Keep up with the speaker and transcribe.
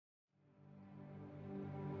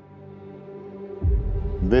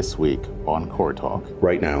This week on Core Talk.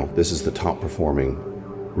 Right now, this is the top performing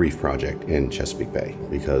reef project in Chesapeake Bay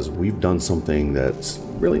because we've done something that's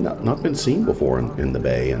really not been seen before in the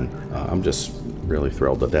Bay, and I'm just really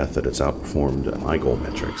thrilled to death that it's outperformed my goal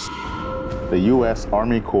metrics. The U.S.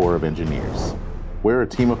 Army Corps of Engineers. We're a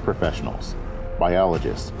team of professionals,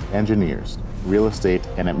 biologists, engineers, real estate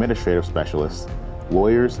and administrative specialists,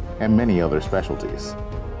 lawyers, and many other specialties,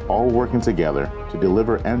 all working together to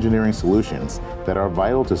deliver engineering solutions that are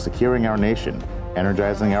vital to securing our nation,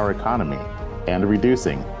 energizing our economy, and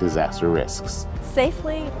reducing disaster risks.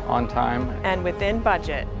 Safely, on time, and within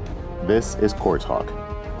budget. This is Core Talk,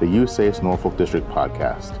 the USACE Norfolk District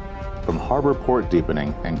podcast. From harbor port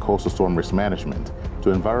deepening and coastal storm risk management to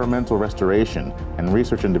environmental restoration and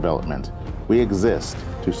research and development, we exist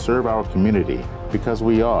to serve our community because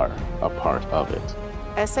we are a part of it.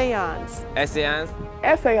 SAONs. SAONs.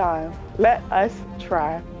 SAONs. Let us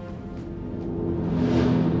try.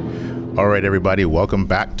 All right, everybody, welcome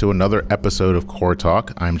back to another episode of Core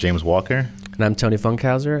Talk. I'm James Walker. And I'm Tony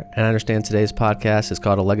Funkhouser, and I understand today's podcast is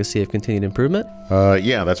called A Legacy of Continued Improvement.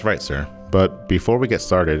 Yeah, that's right, sir. But before we get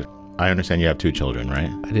started, I understand you have two children, right?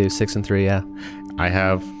 I do, 6 and 3, yeah. I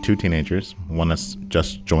have two teenagers, one that's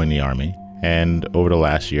just joined the Army. And over the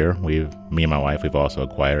last year, me and my wife, we've also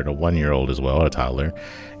acquired a 1-year-old as well, a toddler.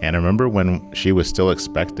 And I remember when she was still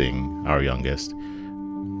expecting our youngest,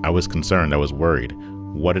 I was concerned, I was worried.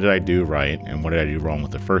 What did I do right and what did I do wrong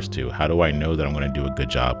with the first two? How do I know that I'm going to do a good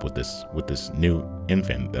job with this new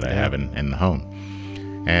infant that I have in the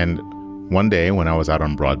home? And one day when I was out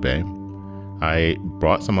on Broad Bay, I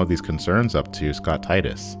brought some of these concerns up to Scott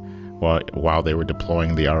Titus while they were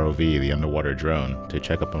deploying the ROV, the underwater drone, to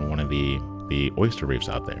check up on one of the oyster reefs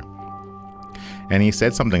out there. And he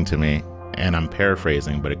said something to me, and I'm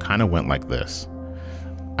paraphrasing, but it kind of went like this.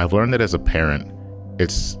 I've learned that as a parent,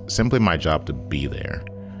 it's simply my job to be there,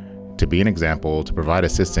 to be an example, to provide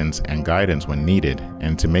assistance and guidance when needed,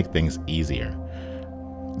 and to make things easier.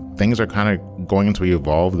 Things are kind of going to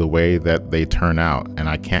evolve the way that they turn out, and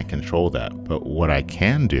I can't control that. But what I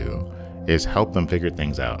can do is help them figure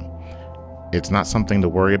things out. It's not something to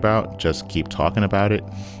worry about. Just keep talking about it,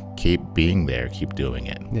 keep being there, keep doing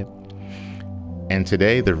it. Yep. And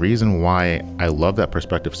today, the reason why I love that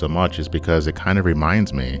perspective so much is because it kind of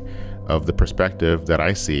reminds me of the perspective that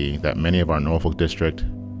I see that many of our Norfolk District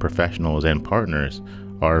professionals and partners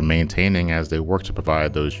are maintaining as they work to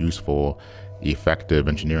provide those useful, effective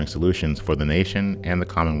engineering solutions for the nation and the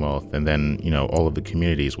Commonwealth, and then, all of the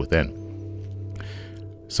communities within.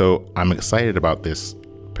 So I'm excited about this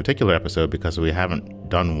particular episode because we haven't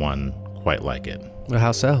done one quite like it. Well,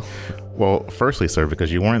 how so? Well, firstly, sir,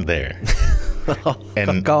 because you weren't there.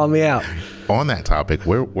 And calling me out. On that topic,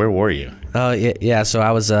 where were you? Yeah. So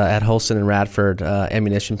I was at Holston and Radford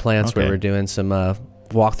ammunition plants where we're doing some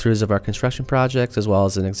walkthroughs of our construction projects as well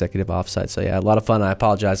as an executive offsite. So yeah, a lot of fun. I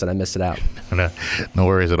apologize that I missed it out. No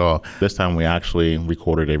worries at all. This time we actually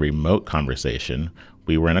recorded a remote conversation.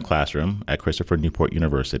 We were in a classroom at Christopher Newport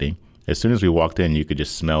University. As soon as we walked in, you could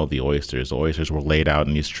just smell the oysters. The oysters were laid out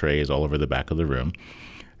in these trays all over the back of the room.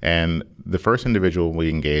 And the first individual we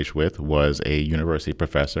engaged with was a university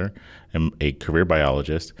professor and a career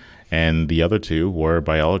biologist, and the other two were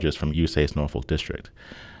biologists from USACE Norfolk District.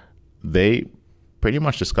 They pretty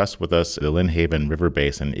much discussed with us the Lynnhaven River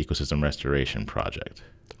Basin ecosystem restoration project.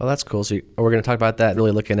 Oh, that's cool. So we're going to talk about that,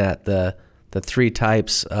 really looking at the three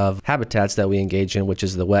types of habitats that we engage in, which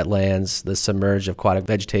is the wetlands, the submerged aquatic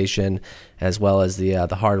vegetation, as well as the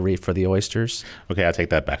hard reef for the oysters. Okay, I take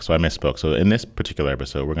that back. So I misspoke. So in this particular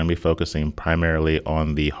episode, we're going to be focusing primarily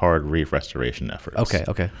on the hard reef restoration efforts.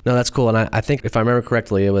 Okay. No, that's cool. And I think if I remember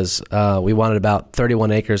correctly, it was we wanted about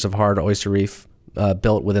 31 acres of hard oyster reef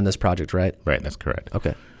built within this project, right? Right, that's correct.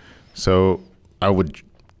 Okay. So I would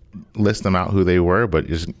list them out who they were, but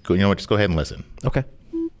just go ahead and listen. Okay.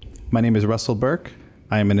 My name is Russ Burke.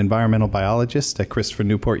 I am an environmental biologist at Christopher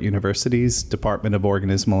Newport University's Department of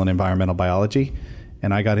Organismal and Environmental Biology,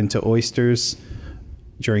 and I got into oysters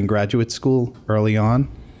during graduate school early on.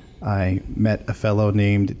 I met a fellow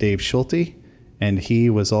named Dave Schulte, and he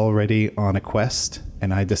was already on a quest,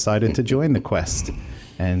 and I decided to join the quest,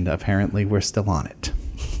 and apparently we're still on it.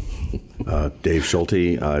 Dave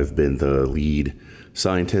Schulte. I've been the lead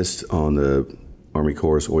scientist on the Army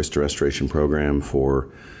Corps' oyster restoration program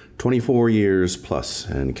for 24 years plus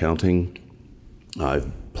and counting.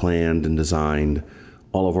 I've planned and designed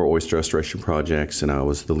all of our oyster restoration projects, and I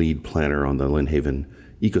was the lead planner on the Lynnhaven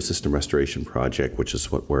ecosystem restoration project, which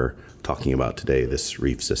is what we're talking about today, this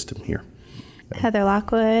reef system here. Heather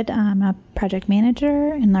Lockwood. I'm a project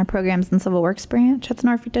manager in our Programs and Civil Works branch at the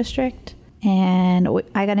Norfolk District. And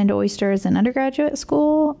I got into oysters in undergraduate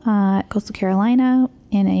school at Coastal Carolina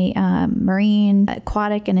in a marine,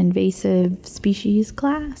 aquatic, and invasive species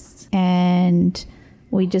class. And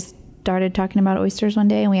we just started talking about oysters one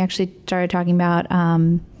day, and we actually started talking about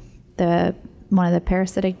one of the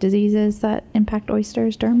parasitic diseases that impact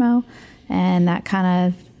oysters, dermo. And that kind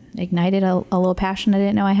of ignited a little passion I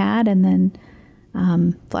didn't know I had. And then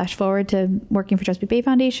flash forward to working for Chesapeake Bay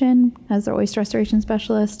Foundation as their oyster restoration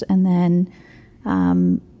specialist, and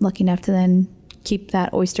then lucky enough to then keep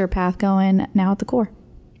that oyster path going now at the Corps.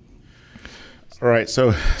 All right, so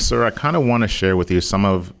I kind of want to share with you some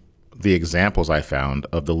of the examples I found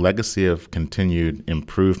of the legacy of continued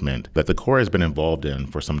improvement that the Corps has been involved in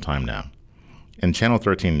for some time now. In Channel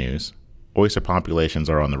 13 News, oyster populations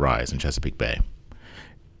are on the rise in Chesapeake Bay.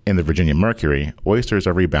 In the Virginia Mercury, oysters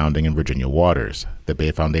are rebounding in Virginia waters. The Bay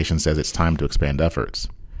Foundation says it's time to expand efforts.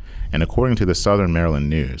 And according to the Southern Maryland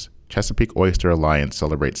News, Chesapeake Oyster Alliance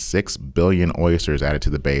celebrates 6 billion oysters added to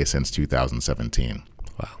the bay since 2017.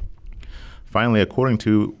 Wow. Finally, according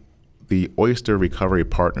to the Oyster Recovery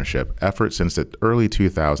Partnership, efforts since the early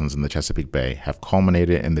 2000s in the Chesapeake Bay have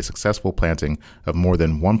culminated in the successful planting of more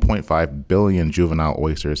than 1.5 billion juvenile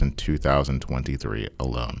oysters in 2023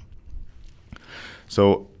 alone.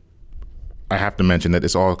 So I have to mention that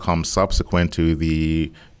this all comes subsequent to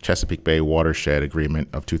the Chesapeake Bay Watershed Agreement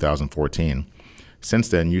of 2014. Since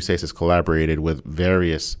then, USACE has collaborated with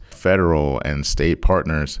various federal and state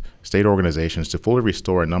partners, state organizations, to fully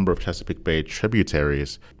restore a number of Chesapeake Bay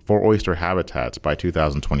tributaries for oyster habitats by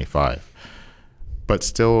 2025. But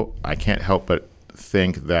still, I can't help but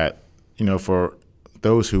think that, for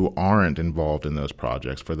those who aren't involved in those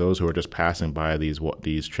projects, for those who are just passing by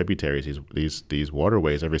these tributaries, these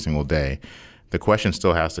waterways every single day, the question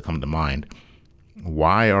still has to come to mind: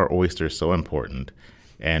 why are oysters so important?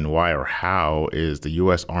 And why or how is the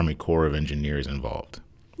U.S. Army Corps of Engineers involved?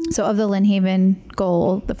 So of the Lynnhaven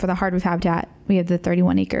goal for the hardwood habitat, we have the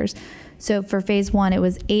 31 acres. So for phase 1, it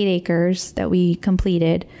was 8 acres that we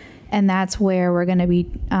completed. And that's where we're going to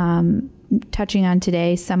be touching on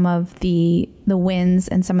today some of the wins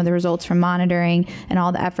and some of the results from monitoring and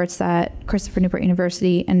all the efforts that Christopher Newport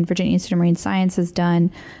University and Virginia Institute of Marine Science has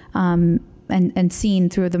done and seen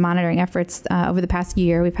through the monitoring efforts over the past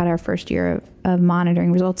year. We've had our first year of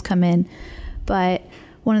monitoring results come in. But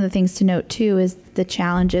one of the things to note, too, is the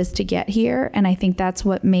challenges to get here. And I think that's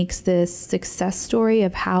what makes this success story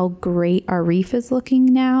of how great our reef is looking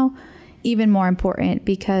now even more important,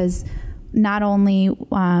 because not only,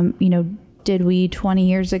 did we 20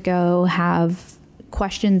 years ago have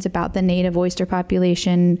questions about the native oyster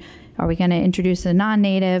population, are we going to introduce a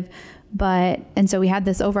non-native? And so we had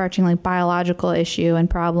this overarching biological issue and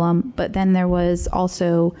problem, but then there was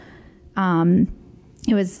also, the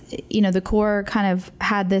Corps kind of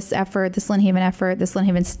had this effort, this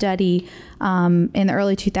Lynnhaven study in the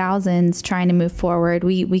early 2000s trying to move forward.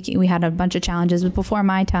 We had a bunch of challenges before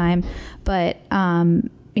my time, but,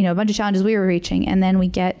 a bunch of challenges we were reaching. And then we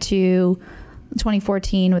get to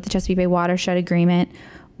 2014 with the Chesapeake Bay Watershed Agreement,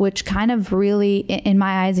 which kind of really, in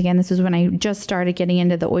my eyes, again, this is when I just started getting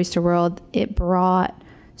into the oyster world, it brought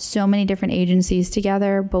so many different agencies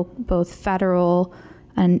together, both federal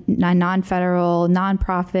and non-federal,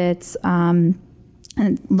 nonprofits,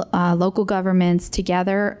 and local governments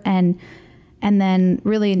together. And then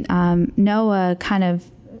really NOAA kind of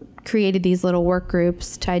created these little work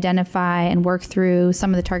groups to identify and work through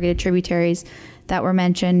some of the targeted tributaries that were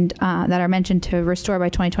mentioned, that are mentioned to restore by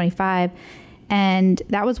 2025. And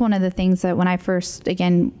that was one of the things that when I first,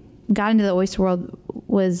 again, got into the oyster world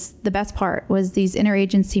was the best part, was these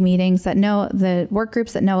interagency meetings that the work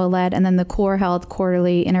groups that NOAA led, and then the Corps held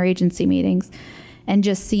quarterly interagency meetings. And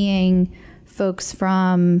just seeing folks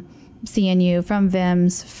from CNU, from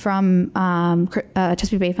VIMS, from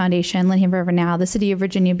Chesapeake Bay Foundation, Lynnhaven River Now, the City of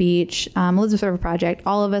Virginia Beach, Elizabeth River Project,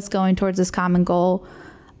 all of us going towards this common goal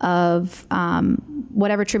of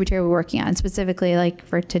whatever tributary we're working on. Specifically, like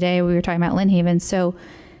for today, we were talking about Lynnhaven. So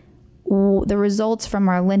the results from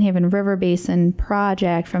our Lynnhaven River Basin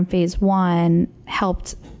project from phase 1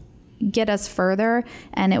 helped get us further.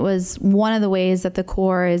 And it was one of the ways that the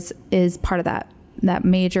Corps is part of that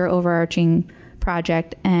major overarching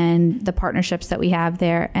project and the partnerships that we have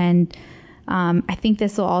there. And I think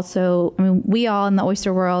this will also, we all in the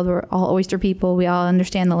oyster world, we're all oyster people, we all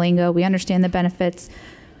understand the lingo, we understand the benefits,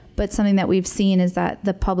 but something that we've seen is that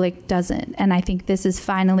the public doesn't. And I think this is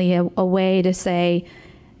finally a way to say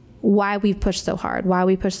why we've pushed so hard,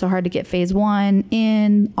 to get phase 1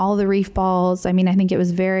 in, all the reef balls. I think it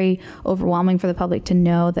was very overwhelming for the public to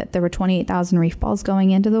know that there were 28,000 reef balls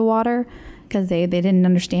going into the water because they didn't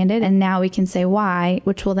understand it. And now we can say why,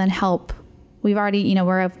 which will then help we've already, we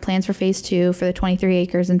have plans for phase 2 for the 23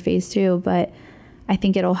 acres in phase 2, but I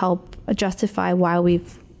think it'll help justify why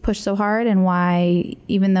we've pushed so hard and why,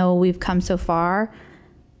 even though we've come so far,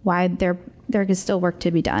 why there is still work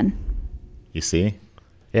to be done. You see?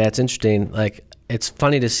 Yeah, it's interesting. Like, it's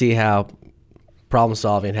funny to see how problem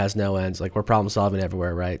solving has no ends. Like, we're problem solving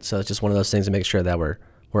everywhere, right? So it's just one of those things to make sure that we're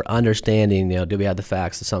understanding, do we have the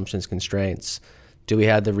facts, assumptions, constraints? Do we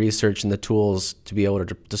have the research and the tools to be able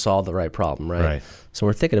to solve the right problem, right? So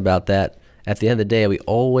we're thinking about that. At the end of the day, we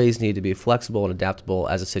always need to be flexible and adaptable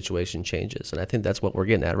as a situation changes. And I think that's what we're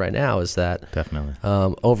getting at right now, is that definitely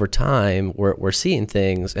over time, we're seeing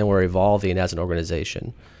things and we're evolving as an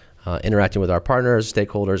organization, interacting with our partners,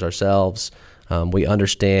 stakeholders, ourselves. We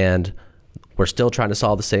understand we're still trying to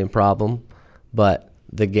solve the same problem, but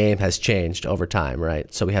the game has changed over time,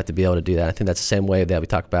 right? So we have to be able to do that. I think that's the same way that we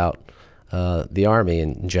talk about the Army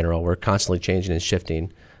in general. We're constantly changing and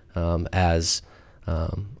shifting as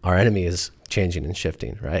our enemy is changing and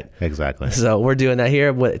shifting, right? Exactly. So we're doing that here.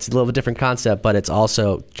 It's a little bit different concept, but it's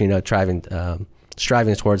also,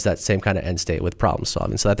 striving towards that same kind of end state with problem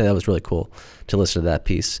solving. So I think that was really cool to listen to that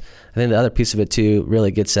piece. I think the other piece of it too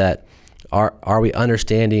really gets at, are we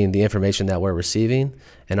understanding the information that we're receiving,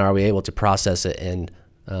 and are we able to process it and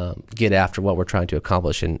get after what we're trying to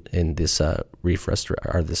accomplish in this reef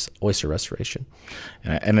or this oyster restoration?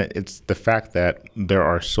 And it's the fact that there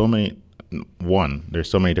are so many. There's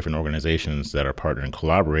so many different organizations that are partnered and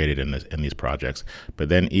collaborated in these projects, but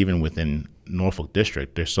then even within Norfolk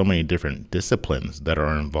District, there's so many different disciplines that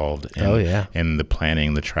are involved in the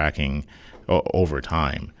planning, the tracking over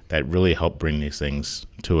time, that really help bring these things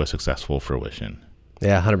to a successful fruition.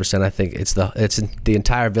 Yeah, 100%. I think it's the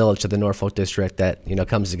entire village of the Norfolk District that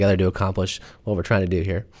comes together to accomplish what we're trying to do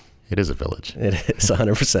here. It is a village. It is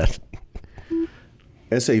 100%.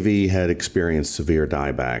 SAV had experienced severe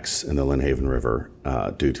diebacks in the Lynnhaven River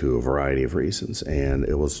due to a variety of reasons, and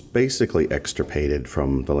it was basically extirpated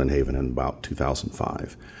from the Lynnhaven in about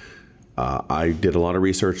 2005. I did a lot of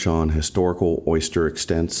research on historical oyster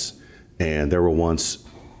extents, and there were once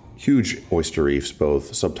huge oyster reefs,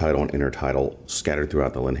 both subtidal and intertidal, scattered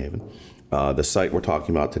throughout the Lynnhaven. The site we're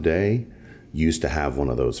talking about today used to have one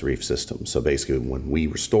of those reef systems. So basically, when we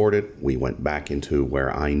restored it, we went back into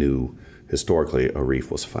where I knew historically a reef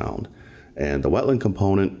was found. And the wetland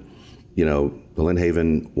component, the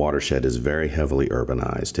Lynnhaven watershed is very heavily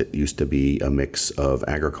urbanized. It used to be a mix of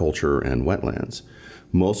agriculture and wetlands.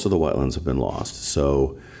 Most of the wetlands have been lost.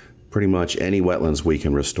 So pretty much any wetlands we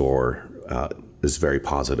can restore is very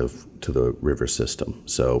positive to the river system.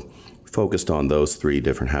 So focused on those 3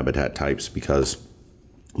 different habitat types because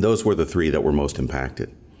those were the 3 that were most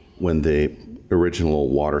impacted. When the original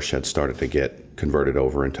watershed started to get converted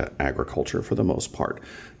over into agriculture for the most part,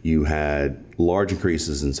 you had large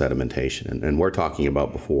increases in sedimentation. And we're talking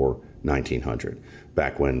about before 1900,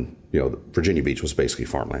 back when Virginia Beach was basically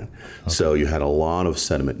farmland. Okay. So you had a lot of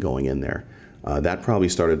sediment going in there. That probably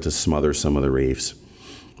started to smother some of the reefs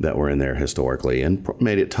that were in there historically and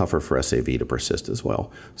made it tougher for SAV to persist as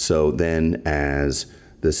well. So then as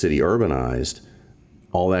the city urbanized,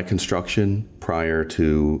 all that construction prior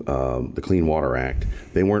to the Clean Water Act,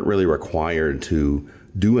 they weren't really required to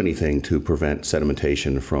do anything to prevent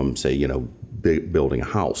sedimentation from, say, building a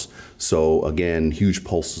house. So again, huge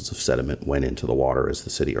pulses of sediment went into the water as the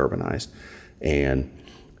city urbanized. And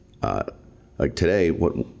like today,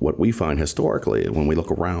 what we find historically, when we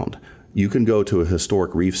look around, you can go to a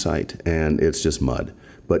historic reef site and it's just mud.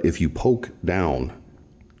 But if you poke down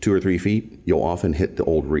 2 or 3 feet, you'll often hit the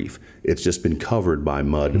old reef. It's just been covered by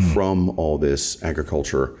mud from all this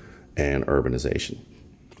agriculture and urbanization.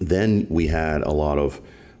 Then we had a lot of,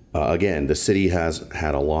 again, the city has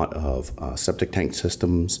had a lot of septic tank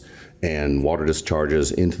systems and water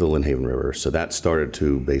discharges into the Lynnhaven River. So that started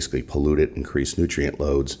to basically pollute it, increase nutrient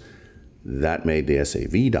loads. That made the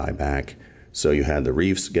SAV die back. So you had the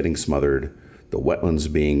reefs getting smothered, the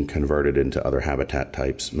wetlands being converted into other habitat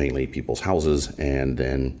types, mainly people's houses, and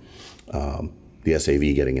then the SAV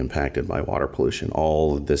getting impacted by water pollution.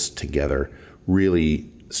 All of this together really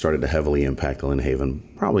started to heavily impact the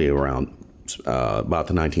Lynnhaven, probably around about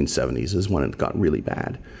the 1970s is when it got really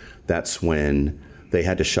bad. That's when they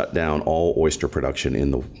had to shut down all oyster production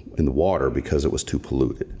in the water because it was too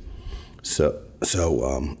polluted. So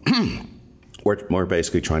we're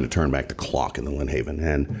basically trying to turn back the clock in the Lynnhaven,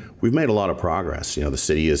 and we've made a lot of progress. The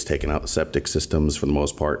city has taken out the septic systems for the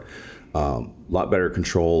most part, a lot better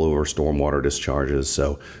control over stormwater discharges.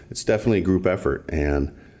 So it's definitely a group effort,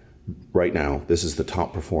 and right now this is the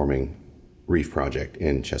top performing reef project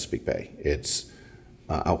in Chesapeake Bay. It's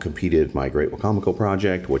outcompeted my Great Wacomico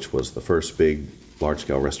project, which was the first big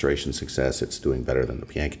large-scale restoration success. It's doing better than the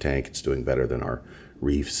Pianka Tank. It's doing better than our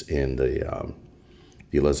reefs in the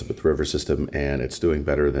Elizabeth River system, and it's doing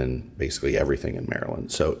better than basically everything in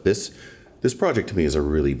Maryland. So this project to me is a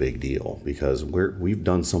really big deal because we've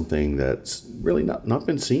done something that's really not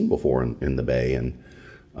been seen before in the Bay, and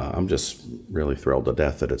I'm just really thrilled to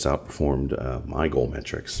death that it's outperformed my goal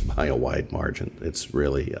metrics by a wide margin. It's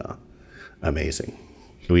really amazing.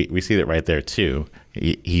 We see that right there too.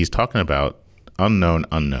 He's talking about unknown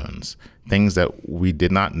unknowns, things that we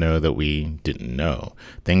did not know that we didn't know,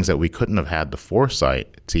 things that we couldn't have had the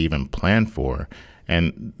foresight to even plan for.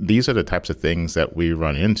 And these are the types of things that we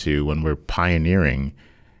run into when we're pioneering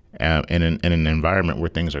in an environment where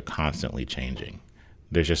things are constantly changing.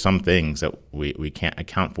 There's just some things that we can't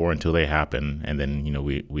account for until they happen. And then,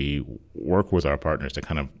 we work with our partners to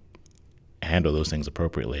kind of handle those things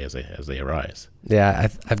appropriately as they arise. Yeah,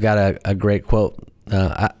 I've got a great quote.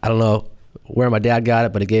 I don't know where my dad got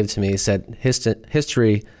it, but he gave it to me. He said,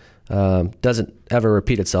 history doesn't ever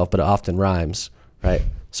repeat itself, but it often rhymes, right?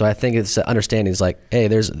 So I think it's understanding is like, hey,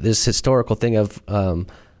 there's this historical thing of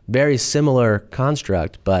very similar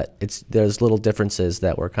construct, but there's little differences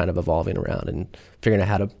that we're kind of evolving around and figuring out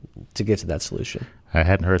how to get to that solution. I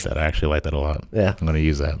hadn't heard that. I actually like that a lot. Yeah. I'm going to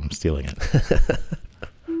use that. I'm stealing it.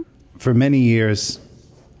 For many years,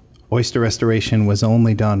 oyster restoration was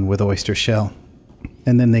only done with oyster shell.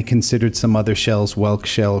 And then they considered some other shells, whelk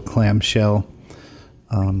shell, clam shell.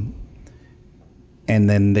 And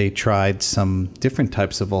then they tried some different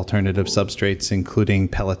types of alternative substrates, including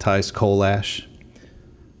pelletized coal ash,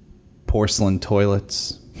 porcelain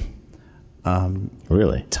toilets,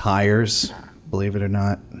 Really? tires, believe it or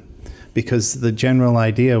not. Because the general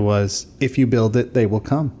idea was, if you build it, they will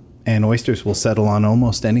come. And oysters will settle on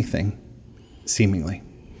almost anything, seemingly.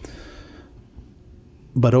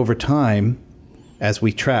 But over time, as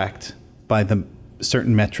we tracked by the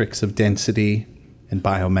certain metrics of density and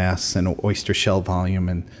biomass and oyster shell volume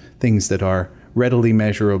and things that are readily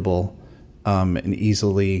measurable and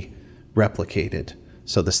easily replicated,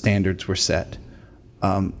 so the standards were set,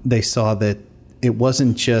 they saw that it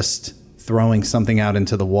wasn't just throwing something out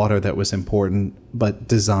into the water that was important, but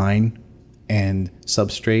design and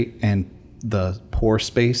substrate and the pore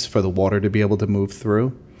space for the water to be able to move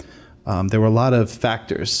through. There were a lot of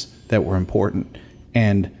factors that were important,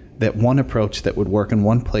 and that one approach that would work in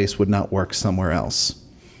one place would not work somewhere else.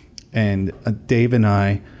 And Dave and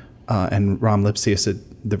I and Ram Lipsius at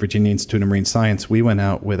the Virginia Institute of Marine Science, we went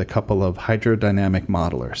out with a couple of hydrodynamic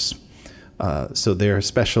modelers. So their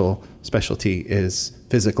specialty is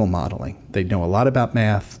physical modeling. They know a lot about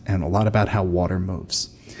math and a lot about how water moves.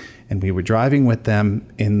 And we were driving with them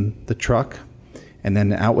in the truck and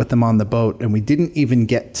then out with them on the boat, and we didn't even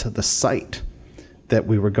get to the site that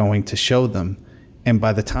we were going to show them. And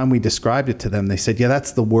by the time we described it to them, they said, yeah,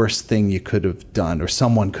 that's the worst thing you could have done, or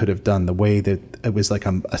someone could have done, the way that it was like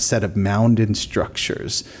a set of mounded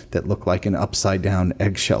structures that looked like an upside down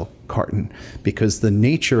eggshell carton, because the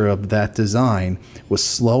nature of that design was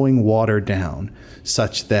slowing water down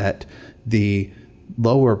such that the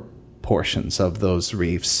lower portions of those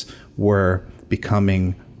reefs were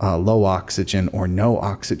becoming low oxygen or no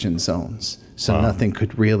oxygen zones. So nothing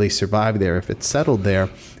could really survive there if it settled there.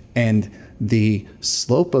 And the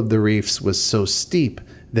slope of the reefs was so steep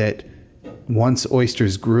that once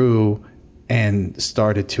oysters grew and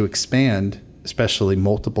started to expand, especially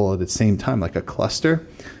multiple at the same time, like a cluster,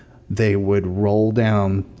 they would roll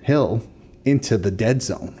downhill into the dead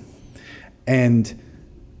zone. And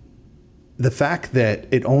the fact that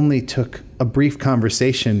it only took a brief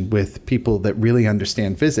conversation with people that really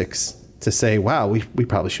understand physics to say, wow, we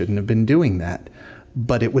probably shouldn't have been doing that.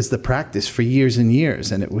 But it was the practice for years and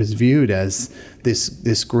years, and it was viewed as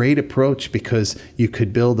this great approach because you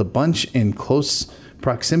could build a bunch in close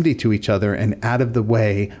proximity to each other and out of the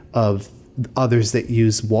way of others that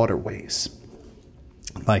use waterways,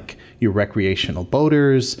 like your recreational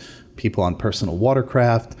boaters, people on personal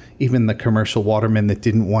watercraft, even the commercial watermen that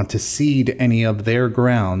didn't want to cede any of their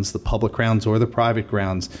grounds, the public grounds or the private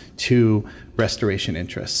grounds, to restoration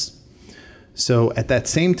interests. So at that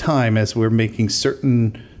same time as we're making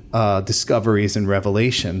certain discoveries and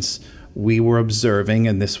revelations, we were observing,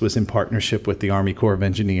 and this was in partnership with the Army Corps of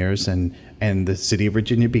Engineers and the City of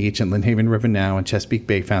Virginia Beach and Lynnhaven River Now and Chesapeake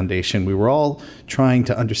Bay Foundation, we were all trying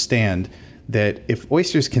to understand that if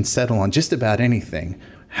oysters can settle on just about anything,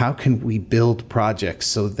 how can we build projects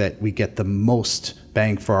so that we get the most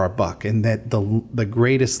bang for our buck and that the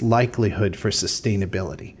greatest likelihood for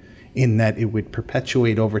sustainability, in that it would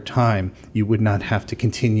perpetuate over time. You would not have to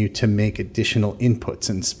continue to make additional inputs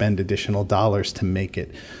and spend additional dollars to make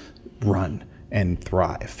it run and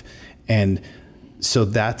thrive. And So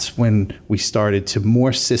that's when we started to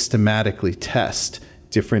more systematically test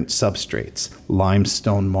different substrates: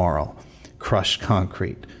 limestone marl, crushed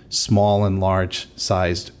concrete, small and large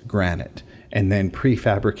sized granite, and then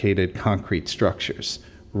prefabricated concrete structures,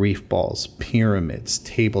 reef balls, pyramids,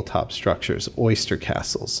 tabletop structures, oyster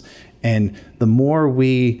castles. And the more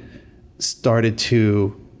we started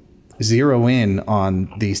to zero in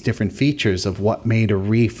on these different features of what made a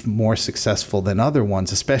reef more successful than other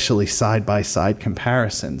ones, especially side-by-side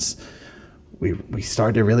comparisons, we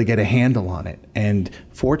started to really get a handle on it. And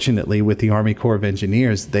fortunately, with the Army Corps of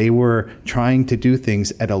Engineers, they were trying to do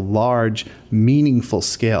things at a large, meaningful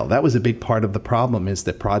scale. That was a big part of the problem, is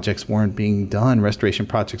that projects weren't being done. Restoration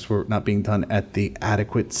projects were not being done at the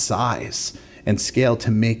adequate size and scale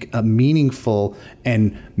to make a meaningful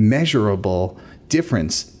and measurable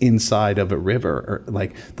difference inside of a river. Or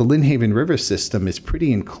like the Lynnhaven River system is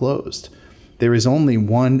pretty enclosed. There is only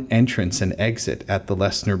one entrance and exit at the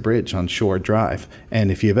Lesner Bridge on Shore Drive.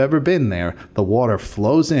 And if you've ever been there, the water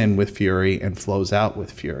flows in with fury and flows out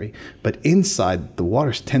with fury. But inside, the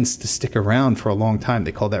water tends to stick around for a long time.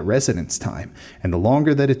 They call that residence time. And the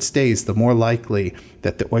longer that it stays, the more likely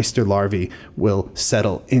that the oyster larvae will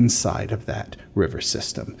settle inside of that river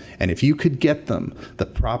system. And if you could get them the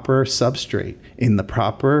proper substrate in the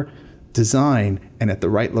proper design and at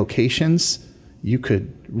the right locations, you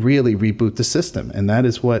could really reboot the system. And that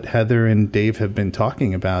is what Heather and Dave have been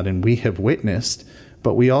talking about, and we have witnessed,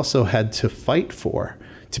 but we also had to fight for,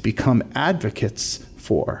 to become advocates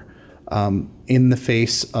for, in the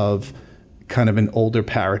face of kind of an older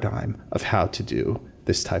paradigm of how to do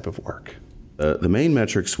this type of work. The main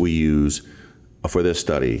metrics we use for this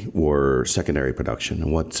study were secondary production.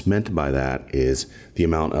 And what's meant by that is the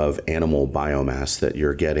amount of animal biomass that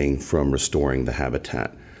you're getting from restoring the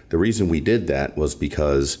habitat. The reason we did that was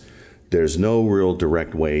because there's no real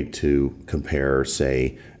direct way to compare,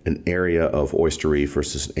 say, an area of oyster reef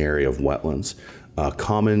versus an area of wetlands.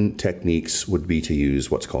 Common techniques would be to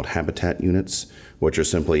use what's called habitat units, which are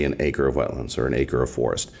simply an acre of wetlands or an acre of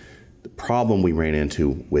forest. The problem we ran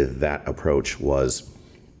into with that approach was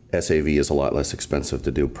SAV is a lot less expensive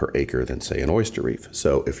to do per acre than, say, an oyster reef.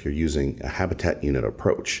 So if you're using a habitat unit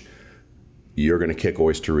approach, you're going to kick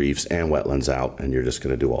oyster reefs and wetlands out, and you're just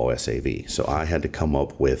going to do all SAV. So I had to come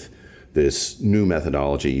up with this new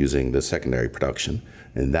methodology using the secondary production,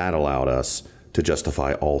 and that allowed us to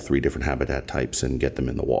justify all three different habitat types and get them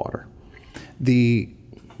in the water. The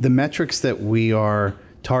metrics that we are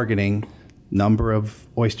targeting, number of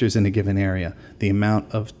oysters in a given area, the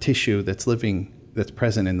amount of tissue that's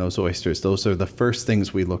present in those oysters, those are the first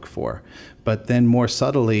things we look for. But then more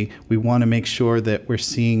subtly, we want to make sure that we're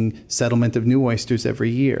seeing settlement of new oysters every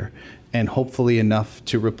year, and hopefully enough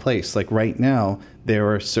to replace. Like right now,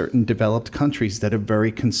 there are certain developed countries that are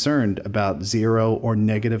very concerned about zero or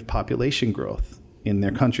negative population growth in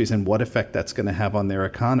their countries and what effect that's going to have on their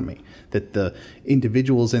economy. That the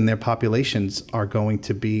individuals in their populations are going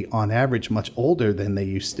to be, on average, much older than they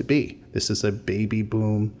used to be. This is a baby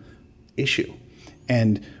boom issue.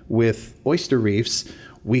 And with oyster reefs,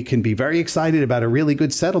 we can be very excited about a really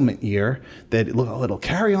good settlement year that it'll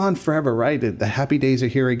carry on forever, right? The happy days are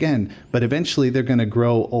here again. But eventually they're going to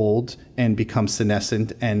grow old and become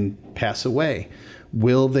senescent and pass away.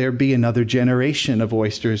 Will there be another generation of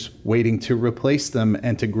oysters waiting to replace them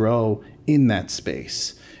and to grow in that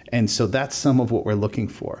space? And so that's some of what we're looking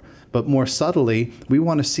for. But more subtly, we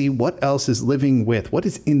want to see what else is living with, what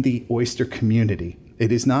is in the oyster community.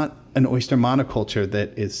 It is not an oyster monoculture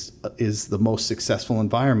that is the most successful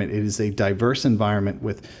environment. It is a diverse environment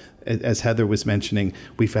with, as Heather was mentioning,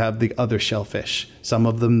 we have the other shellfish. Some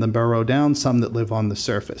of them that burrow down, some that live on the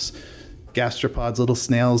surface. Gastropods, little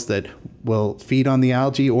snails that will feed on the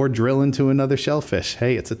algae or drill into another shellfish.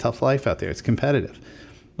 Hey, it's a tough life out there. It's competitive.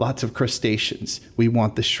 Lots of crustaceans. We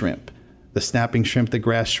want the shrimp, the snapping shrimp, the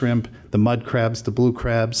grass shrimp, the mud crabs, the blue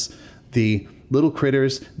crabs, the little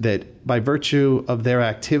critters that by virtue of their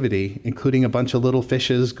activity, including a bunch of little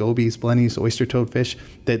fishes, gobies, blennies, oyster toadfish,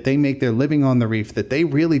 that they make their living on the reef, that they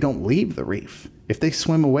really don't leave the reef. If they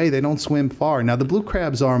swim away, they don't swim far. Now, the blue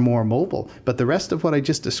crabs are more mobile, but the rest of what I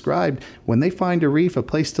just described, when they find a reef, a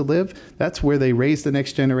place to live, that's where they raise the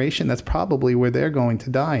next generation. That's probably where they're going to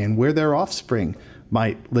die and where their offspring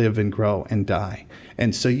might live and grow and die.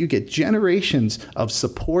 And so you get generations of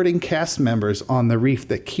supporting cast members on the reef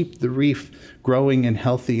that keep the reef growing and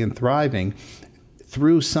healthy and thriving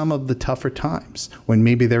through some of the tougher times when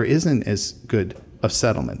maybe there isn't as good of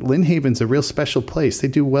settlement. Lynnhaven's a real special place. They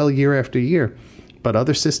do well year after year. But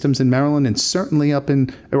other systems in Maryland, and certainly up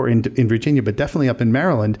in Virginia, but definitely up in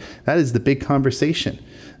Maryland, that is the big conversation.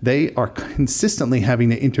 they are consistently having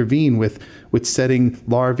to intervene with setting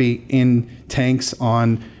larvae in tanks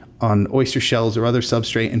on oyster shells or other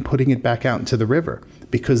substrate and putting it back out into the river,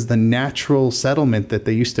 because the natural settlement that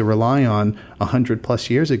they used to rely on 100 plus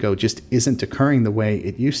years ago just isn't occurring the way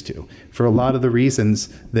it used to, for a lot of the reasons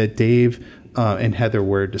that Dave and Heather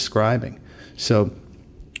were describing. So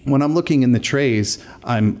when I'm looking in the trays,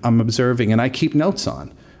 I'm observing, and I keep notes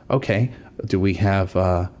on, okay, do we have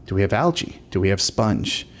algae? Do we have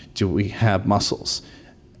sponge? Do we have mussels?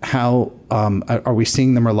 How are we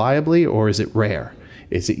seeing them reliably, or is it rare?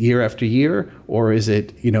 Is it year after year, or is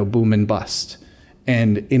it, boom and bust?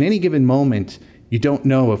 And in any given moment, you don't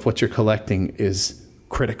know if what you're collecting is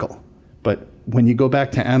critical. But when you go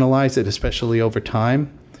back to analyze it, especially over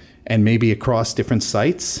time, and maybe across different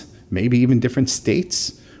sites, maybe even different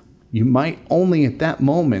states, you might only at that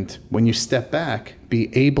moment, when you step back,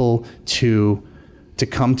 be able to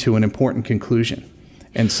come to an important conclusion.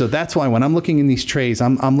 And so that's why when I'm looking in these trays,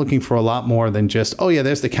 I'm looking for a lot more than just, oh yeah,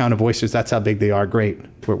 there's the count of oysters, that's how big they are, great,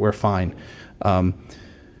 we're fine.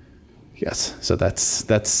 Yes, so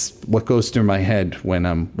that's what goes through my head when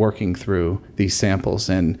I'm working through these samples.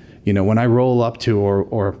 And when I roll up to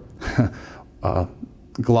or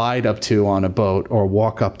glide up to on a boat or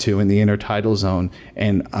walk up to in the intertidal zone,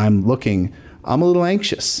 and I'm looking, I'm a little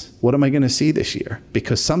anxious. What am I going to see this year?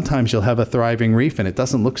 Because sometimes you'll have a thriving reef and it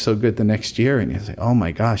doesn't look so good the next year, and you say, "Oh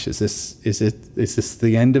my gosh, is this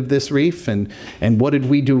the end of this reef? And what did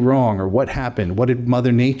we do wrong, or what happened? What did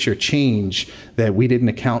Mother Nature change that we didn't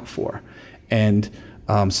account for?" And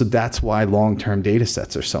so that's why long-term data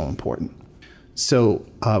sets are so important. So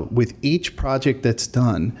with each project that's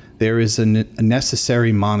done, there is a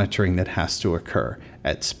necessary monitoring that has to occur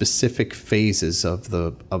at specific phases of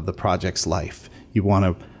the project's life. You want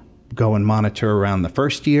to go and monitor around the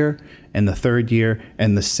first year and the third year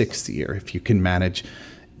and the sixth year if you can manage.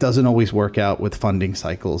 Doesn't always work out with funding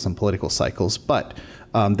cycles and political cycles, but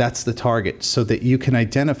that's the target, so that you can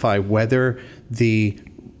identify whether the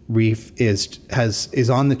reef is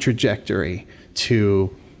on the trajectory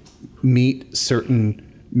to meet certain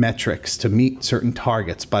metrics, to meet certain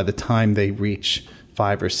targets by the time they reach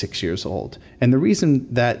 5 or 6 years old. And the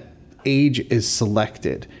reason that age is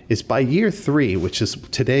selected is by year 3, which is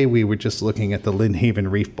today we were just looking at the Lynnhaven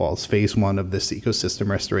reef balls, phase 1 of this ecosystem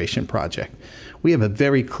restoration project. We have a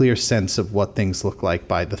very clear sense of what things look like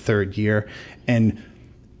by the 3rd year. And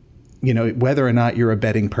whether or not you're a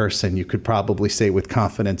betting person, you could probably say with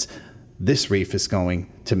confidence, this reef is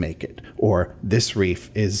going to make it, or this reef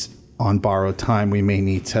is on borrowed time. We may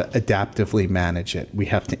need to adaptively manage it. We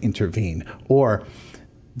have to intervene. Or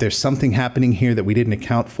there's something happening here that we didn't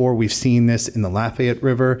account for. We've seen this in the Lafayette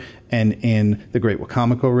River and in the Great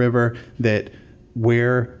Wacomico River, that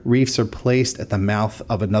where reefs are placed at the mouth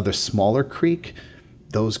of another smaller creek,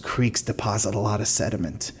 those creeks deposit a lot of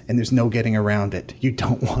sediment, and there's no getting around it. You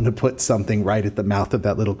don't want to put something right at the mouth of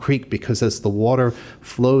that little creek, because as the water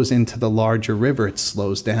flows into the larger river, it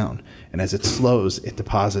slows down. And as it slows, it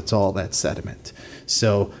deposits all that sediment.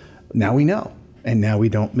 So now we know, and now we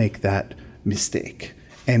don't make that mistake.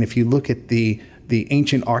 And if you look at the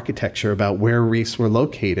ancient architecture about where reefs were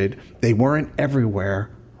located, they weren't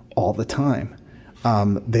everywhere all the time.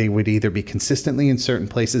 They would either be consistently in certain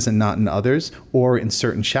places and not in others, or in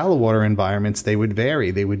certain shallow water environments, they would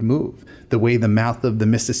vary, they would move. The way the mouth of the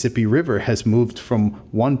Mississippi River has moved from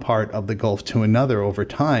one part of the Gulf to another over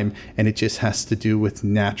time, and it just has to do with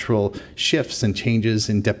natural shifts and changes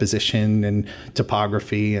in deposition and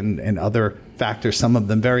topography and other factors, some of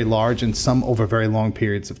them very large and some over very long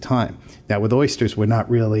periods of time. Now with oysters, we're not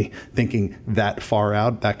really thinking that far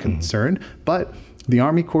out, that concerned, but the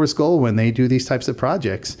Army Corps' goal when they do these types of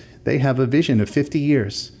projects, they have a vision of 50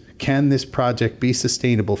 years. Can this project be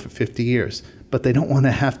sustainable for 50 years? But they don't want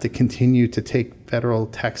to have to continue to take federal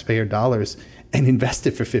taxpayer dollars and invest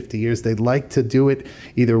it for 50 years. They'd like to do it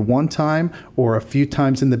either one time or a few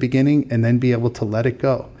times in the beginning and then be able to let it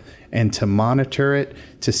go and to monitor it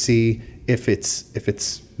to see if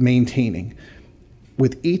it's maintaining.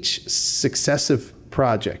 With each successive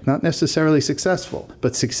project, not necessarily successful,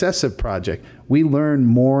 but successive project, we learn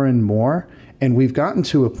more and more, and we've gotten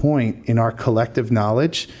to a point in our collective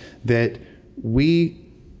knowledge that we,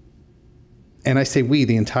 and I say we,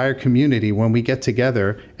 the entire community, when we get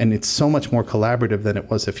together, and it's so much more collaborative than it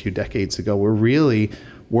was a few decades ago, we're really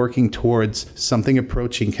working towards something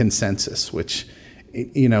approaching consensus, which,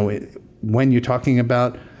 when you're talking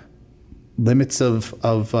about limits of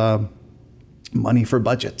money for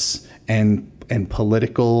budgets and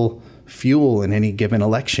political fuel in any given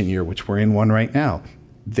election year, which we're in one right now,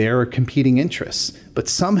 there are competing interests. But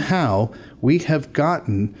somehow we have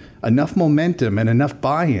gotten enough momentum and enough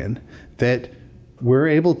buy-in that we're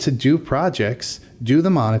able to do projects, do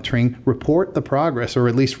the monitoring, report the progress, or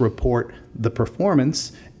at least report the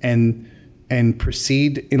performance, and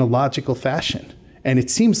proceed in a logical fashion. And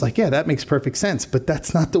it seems like, yeah, that makes perfect sense, but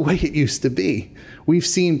that's not the way it used to be. We've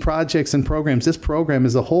seen projects and programs, this program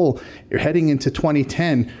as a whole, heading into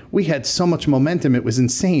 2010, we had so much momentum, it was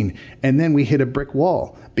insane. And then we hit a brick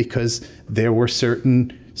wall because there were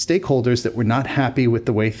certain stakeholders that were not happy with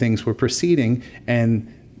the way things were proceeding,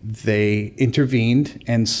 and they intervened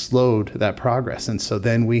and slowed that progress. And so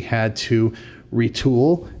then we had to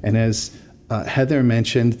retool. And as Heather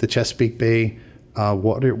mentioned, the Chesapeake Bay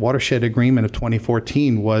watershed agreement of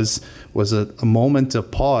 2014 was a moment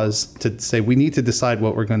of pause to say we need to decide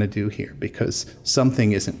what we're going to do here because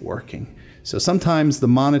something isn't working. So sometimes the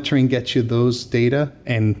monitoring gets you those data,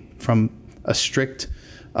 and from a strict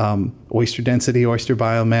oyster density, oyster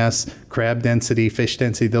biomass, crab density, fish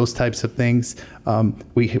density, those types of things,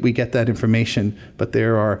 we get that information. But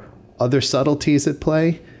there are other subtleties at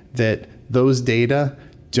play that those data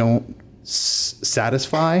don't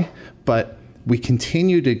satisfy, but we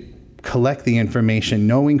continue to collect the information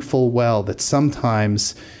knowing full well that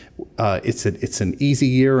sometimes it's an easy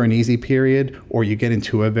year or an easy period, or you get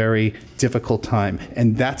into a very difficult time.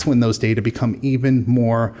 And that's when those data become even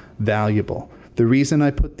more valuable. The reason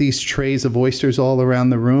I put these trays of oysters all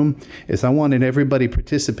around the room is I wanted everybody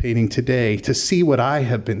participating today to see what I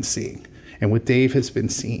have been seeing and what Dave has been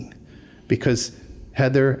seeing. Because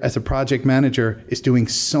Heather, as a project manager, is doing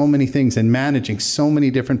so many things and managing so many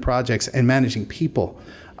different projects and managing people.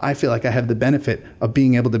 I feel like I have the benefit of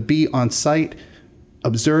being able to be on site,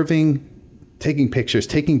 observing, taking pictures,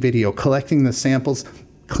 taking video, collecting the samples,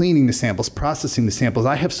 cleaning the samples, processing the samples.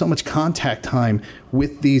 I have so much contact time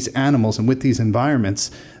with these animals and with these environments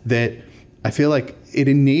that I feel like it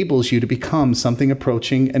enables you to become something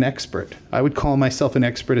approaching an expert. I would call myself an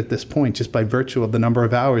expert at this point just by virtue of the number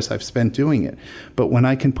of hours I've spent doing it. But when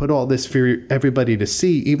I can put all this for everybody to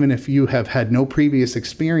see, even if you have had no previous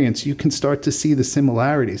experience, you can start to see the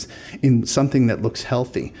similarities in something that looks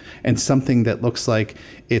healthy and something that looks like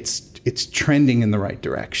it's trending in the right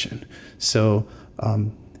direction. So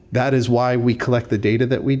that is why we collect the data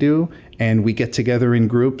that we do, and we get together in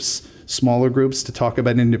groups, smaller groups to talk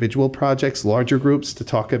about individual projects, larger groups to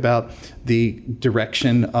talk about the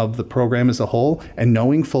direction of the program as a whole, and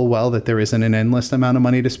knowing full well that there isn't an endless amount of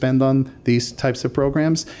money to spend on these types of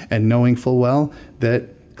programs, and knowing full well that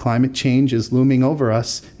climate change is looming over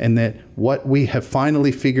us, and that what we have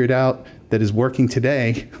finally figured out that is working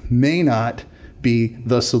today may not be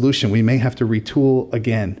the solution. We may have to retool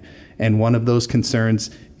again. And one of those concerns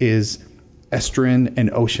is estuarine and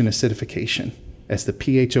ocean acidification. As the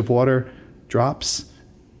pH of water drops,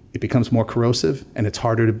 it becomes more corrosive and it's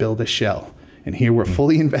harder to build a shell. And here we're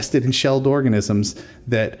fully invested in shelled organisms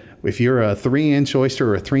that if you're a 3-inch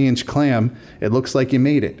oyster or a 3-inch clam, it looks like you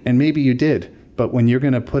made it. And maybe you did. But when you're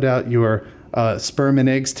going to put out your sperm and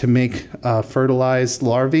eggs to make fertilized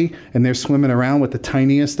larvae, and they're swimming around with the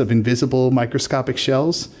tiniest of invisible microscopic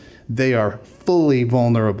shells, they are fully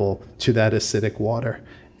vulnerable to that acidic water.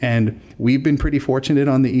 And we've been pretty fortunate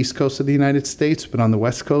on the east coast of the United States, but on the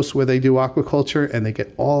west coast where they do aquaculture and they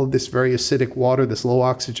get all of this very acidic water, this low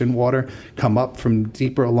oxygen water, come up from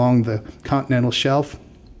deeper along the continental shelf,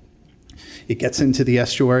 it gets into the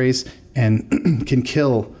estuaries and can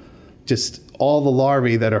kill just all the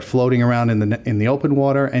larvae that are floating around in the open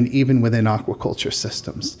water and even within aquaculture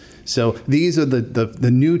systems. So these are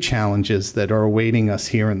the new challenges that are awaiting us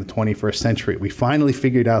here in the 21st century. We finally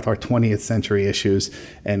figured out our 20th century issues,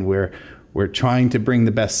 and we're trying to bring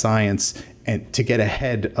the best science and to get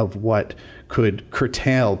ahead of what could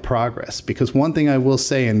curtail progress. Because one thing I will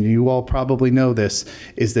say, and you all probably know this,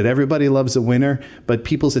 is that everybody loves a winner, but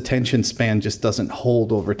people's attention span just doesn't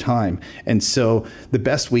hold over time. And so the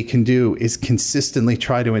best we can do is consistently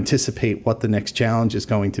try to anticipate what the next challenge is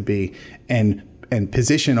going to be and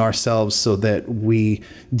position ourselves so that we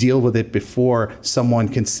deal with it before someone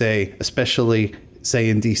can say, especially say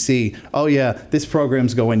in DC, oh yeah, this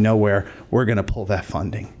program's going nowhere, we're going to pull that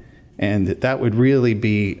funding. And that would really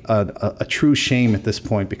be a true shame at this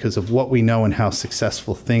point because of what we know and how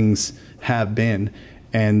successful things have been.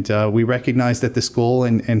 And we recognize that this goal,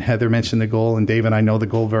 and Heather mentioned the goal, and Dave and I know the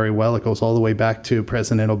goal very well. It goes all the way back to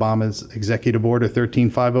President Obama's Executive Order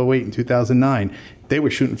 13508 in 2009. They were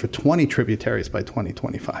shooting for 20 tributaries by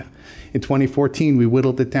 2025. In 2014, we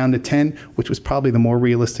whittled it down to 10, which was probably the more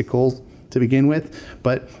realistic goal to begin with.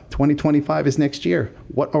 But 2025 is next year.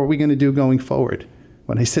 What are we going to do going forward?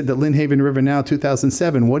 When I said the Lynnhaven River now,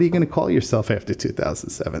 2007, what are you going to call yourself after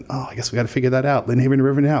 2007? Oh, I guess we got to figure that out. Lynnhaven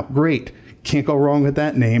River now. Great. Can't go wrong with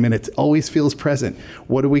that name, and it always feels present.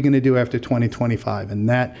 What are we going to do after 2025? And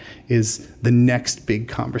that is the next big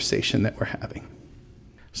conversation that we're having.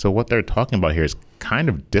 So what they're talking about here is kind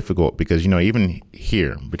of difficult because, even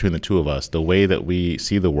here between the two of us, the way that we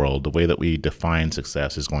see the world, the way that we define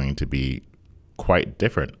success is going to be quite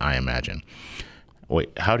different, I imagine. Wait,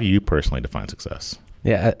 how do you personally define success?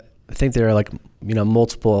 Yeah, I think there are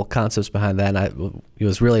multiple concepts behind that. And I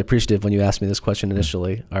was really appreciative when you asked me this question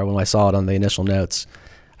initially, or when I saw it on the initial notes.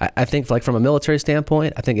 I think from a military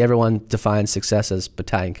standpoint, I think everyone defines success as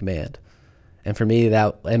battalion command. And for me,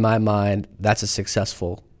 that in my mind, that's a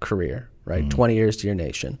successful career, right? 20 years to your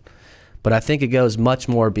nation. But I think it goes much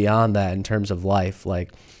more beyond that in terms of life.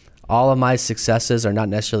 Like, all of my successes are not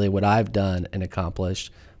necessarily what I've done and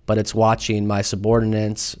accomplished, but it's watching my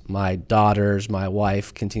subordinates, my daughters, my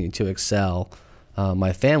wife continue to excel,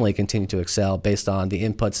 my family continue to excel based on the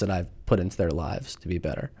inputs that I've put into their lives to be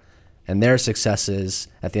better. And their successes,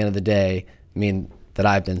 at the end of the day, mean that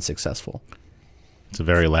I've been successful. It's a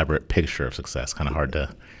very elaborate picture of success, kind of hard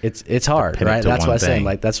to... It's hard, right? That's what I'm saying.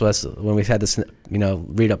 That's what when we had this,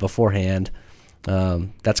 read up beforehand,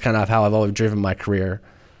 that's kind of how I've always driven my career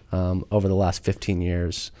over the last 15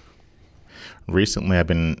 years. Recently, I've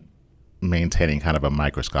been maintaining kind of a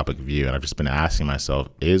microscopic view, and I've just been asking myself,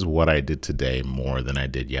 is what I did today more than I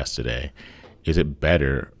did yesterday? Is it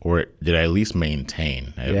better, or did I at least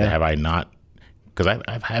maintain? Yeah. Have I not? Because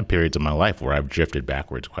I've had periods of my life where I've drifted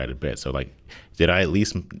backwards quite a bit. So, did I at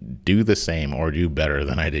least do the same or do better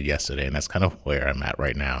than I did yesterday? And that's kind of where I'm at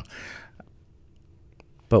right now.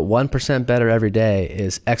 But 1% better every day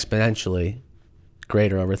is exponentially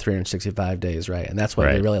greater over 365 days, right? And that's what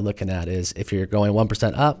we're really looking at, is if you're going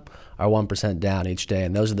 1% up or 1% down each day.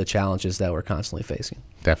 And those are the challenges that we're constantly facing.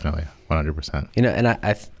 Definitely, 100%. And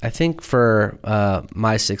I think for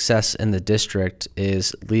my success in the district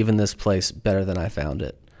is leaving this place better than I found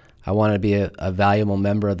it. I want to be a valuable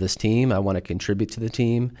member of this team. I want to contribute to the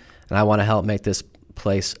team, and I want to help make this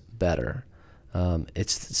place better.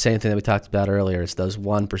 It's the same thing that we talked about earlier. It's those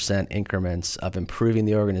 1% increments of improving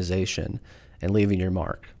the organization and leaving your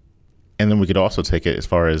mark. And then we could also take it as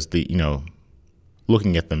far as the,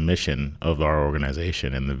 looking at the mission of our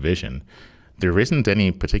organization and the vision. There isn't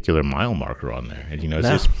any particular mile marker on there. And, it's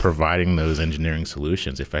just providing those engineering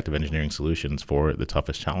solutions, effective engineering solutions for the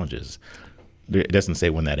toughest challenges. It doesn't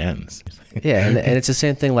say when that ends. Yeah, and it's the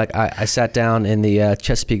same thing. Like, I sat down in the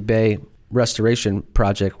Chesapeake Bay restoration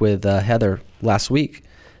project with Heather last week,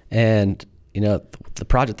 and the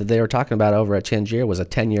project that they were talking about over at Tangier was a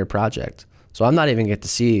 10-year project. So I'm not even get to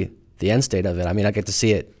see the end state of it. I mean, I get to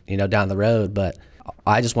see it, down the road, but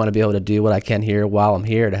I just want to be able to do what I can here while I'm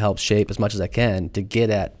here to help shape as much as I can to get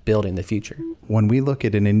at building the future. When we look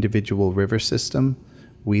at an individual river system,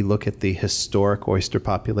 we look at the historic oyster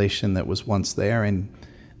population that was once there, and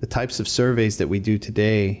the types of surveys that we do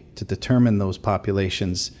today to determine those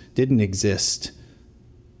populations didn't exist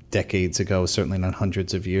decades ago, certainly not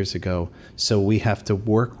hundreds of years ago. So we have to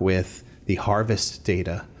work with the harvest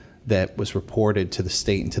data that was reported to the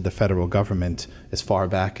state and to the federal government as far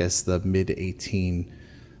back as the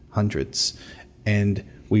mid-1800s. And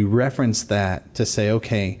we reference that to say,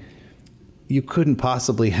 okay, you couldn't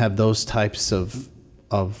possibly have those types of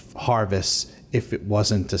harvests if it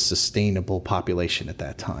wasn't a sustainable population at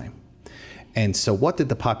that time. And so what did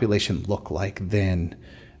the population look like then?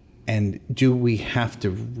 And do we have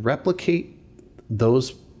to replicate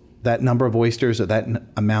that number of oysters or that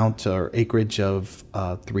amount or acreage of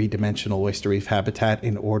three-dimensional oyster reef habitat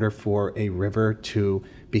in order for a river to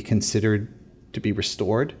be considered to be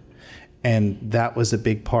restored? And that was a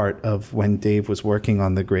big part of when Dave was working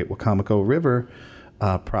on the Great Wicomico River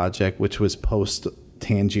project, which was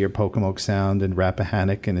post-Tangier, Pocomoke Sound, and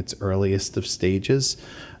Rappahannock in its earliest of stages.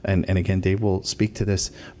 And again, Dave will speak to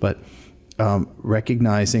this, but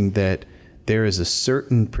recognizing that there is a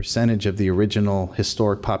certain percentage of the original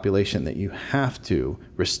historic population that you have to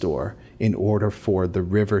restore in order for the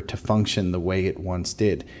river to function the way it once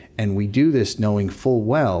did. And we do this knowing full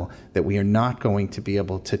well that we are not going to be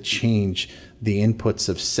able to change the inputs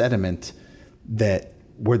of sediment that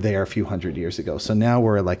were there a few hundred years ago. So now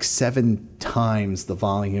we're like 7 times the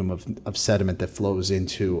volume of sediment that flows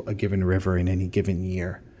into a given river in any given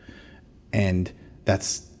year. And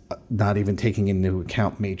that's not even taking into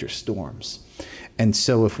account major storms. And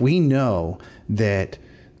so if we know that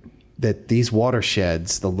these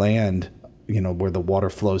watersheds, the land, where the water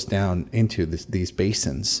flows down into these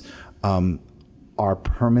basins, are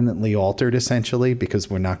permanently altered, essentially, because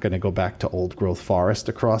we're not going to go back to old growth forest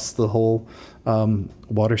across the whole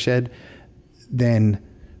watershed, then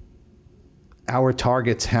our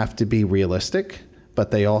targets have to be realistic,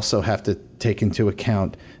 but they also have to take into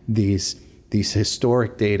account these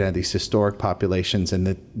historic data, these historic populations,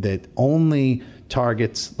 and that only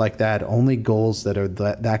targets like that, only goals that are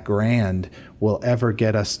that grand will ever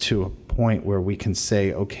get us to a point where we can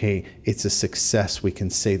say, okay, it's a success. We can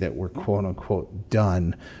say that we're quote unquote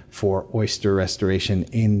done for oyster restoration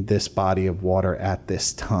in this body of water at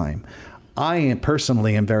this time. I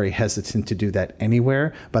personally am very hesitant to do that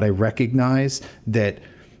anywhere, but I recognize that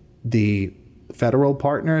the federal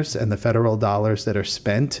partners and the federal dollars that are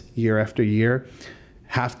spent year after year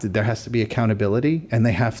there has to be accountability, and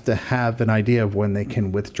they have to have an idea of when they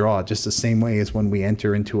can withdraw, just the same way as when we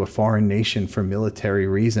enter into a foreign nation for military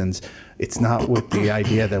reasons. It's not with the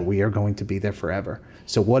idea that we are going to be there forever.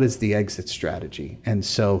 So what is the exit strategy? And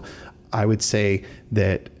so I would say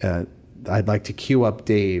that I'd like to queue up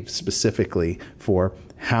Dave specifically for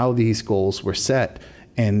how these goals were set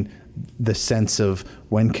and the sense of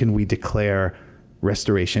when can we declare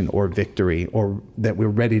restoration or victory, or that we're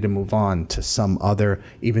ready to move on to some other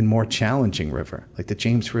even more challenging river. Like the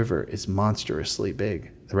James River is monstrously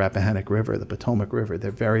big. The Rappahannock River, the Potomac River,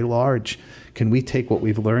 they're very large. Can we take what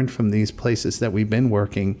we've learned from these places that we've been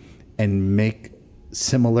working and make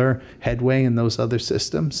similar headway in those other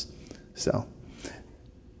systems? So,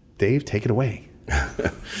 Dave, take it away.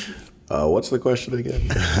 What's the question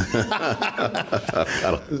again?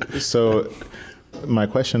 So my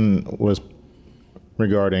question was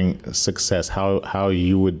regarding success, how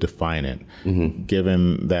you would define it,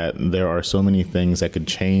 given that there are so many things that could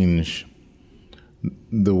change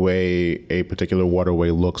the way a particular waterway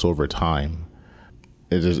looks over time.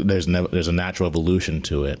 There's a natural evolution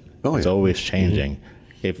to it. Oh, it's yeah. always changing.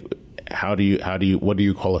 What do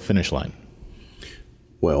you call a finish line?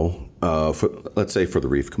 Well, let's say for the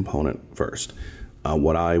reef component first,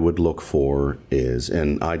 what I would look for is,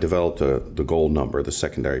 and I developed the goal number, the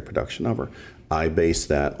secondary production number. I based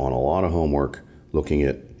that on a lot of homework, looking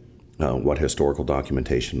at what historical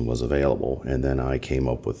documentation was available, and then I came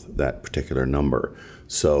up with that particular number.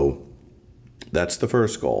 So that's the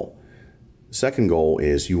first goal. Second goal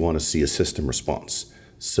is you want to see a system response.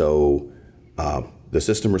 So the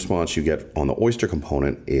system response you get on the oyster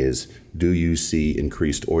component is, do you see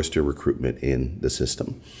increased oyster recruitment in the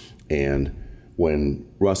system? And when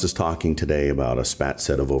Russ is talking today about a spat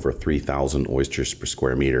set of over 3,000 oysters per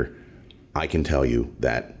square meter, I can tell you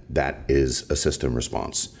that that is a system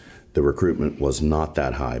response. The recruitment was not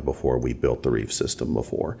that high before we built the reef system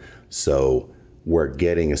before. So we're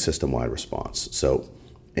getting a system-wide response. So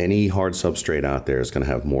any hard substrate out there is going to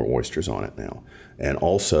have more oysters on it now. And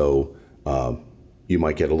also, you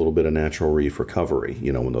might get a little bit of natural reef recovery.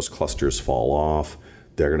 You know, when those clusters fall off,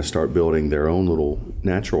 they're going to start building their own little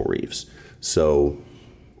natural reefs. So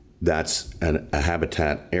that's a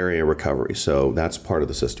habitat area recovery. So that's part of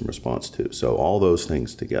the system response too. So all those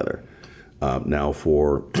things together. Now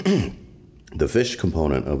for the fish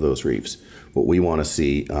component of those reefs, what we want to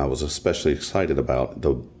see, I was especially excited about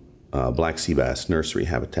the black sea bass nursery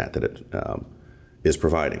habitat that it is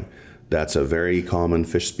providing. That's a very common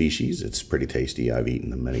fish species. It's pretty tasty. I've eaten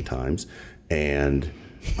them many times. And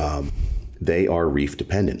they are reef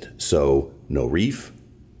dependent. So no reef,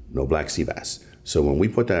 no black sea bass. So when we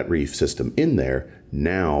put that reef system in there,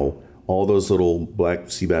 now all those little black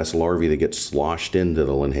sea bass larvae that get sloshed into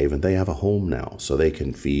the Lynnhaven, they have a home now. So they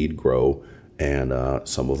can feed, grow, and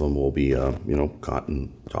some of them will be caught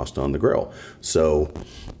and tossed on the grill. So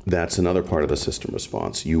that's another part of the system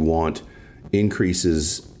response. You want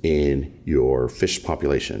increases in your fish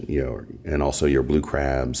population, and also your blue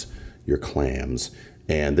crabs, your clams,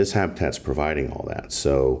 and this habitat's providing all that.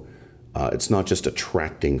 So it's not just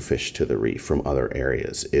attracting fish to the reef from other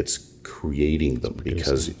areas, it's creating them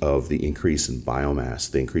because of the increase in biomass,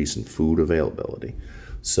 the increase in food availability.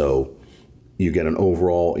 So you get an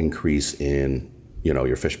overall increase in,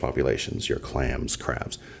 your fish populations, your clams,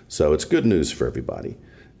 crabs. So it's good news for everybody.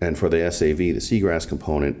 And for the SAV, the seagrass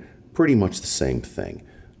component, pretty much the same thing.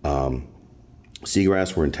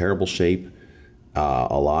 Seagrass were in terrible shape.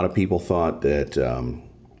 A lot of people thought that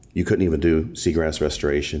you couldn't even do seagrass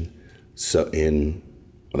restoration in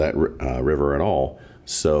that river at all.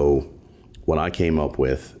 So what I came up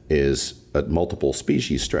with is a multiple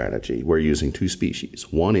species strategy. We're using two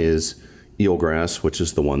species. One is eelgrass, which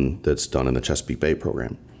is the one that's done in the Chesapeake Bay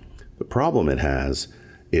program. The problem it has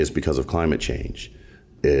is because of climate change.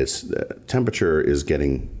 The temperature is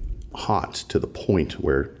getting hot to the point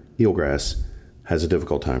where eelgrass has a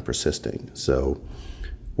difficult time persisting. So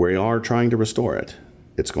We are trying to restore it.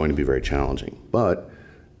 It's going to be very challenging, but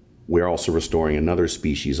we're also restoring another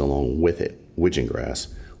species along with it, widgeon grass,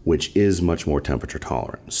 which is much more temperature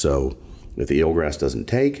tolerant. So if the eelgrass doesn't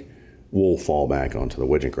take, we'll fall back onto the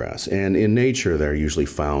widgeon grass. And in nature, they're usually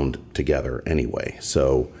found together anyway.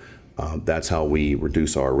 So that's how we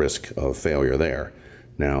reduce our risk of failure there.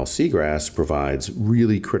 Now, seagrass provides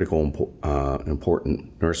really critical,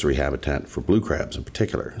 important nursery habitat for blue crabs in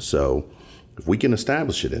particular. So if we can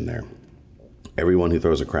establish it in there, everyone who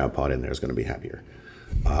throws a crab pot in there is going to be happier,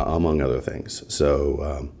 among other things.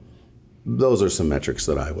 So those are some metrics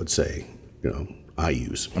that I would say, I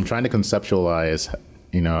use. I'm trying to conceptualize,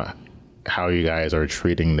 how you guys are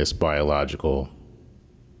treating this biological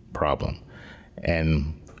problem.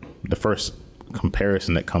 And the first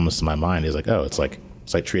comparison that comes to my mind is like, it's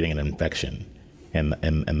like treating an infection in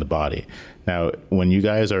the body. Now, when you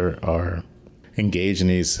guys are engaged in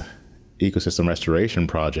these ecosystem restoration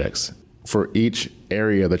projects, for each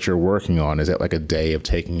area that you're working on, is it like a day of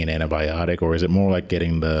taking an antibiotic, or is it more like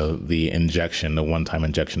getting the injection, the one-time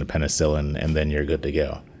injection of penicillin, and then you're good to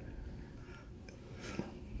go?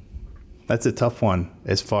 That's a tough one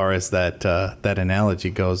as far as that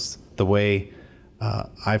analogy goes. The way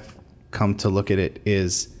I've come to look at it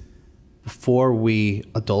is, before we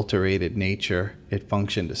adulterated nature, it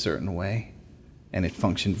functioned a certain way, and it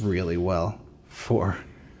functioned really well for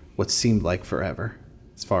what seemed like forever,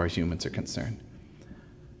 as far as humans are concerned.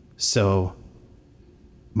 So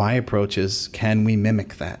my approach is, can we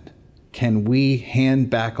mimic that? Can we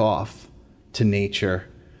hand back off to nature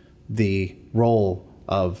the role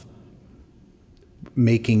of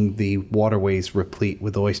making the waterways replete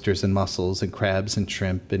with oysters and mussels and crabs and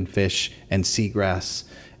shrimp and fish and seagrass?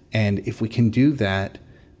 And if we can do that,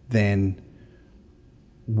 then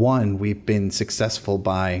one, we've been successful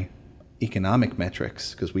by economic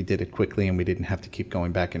metrics because we did it quickly and we didn't have to keep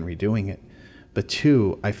going back and redoing it. But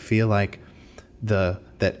two, I feel like that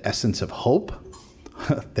essence of hope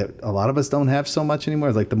that a lot of us don't have so much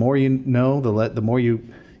anymore. Like the more you know, the more you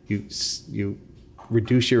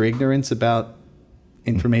reduce your ignorance about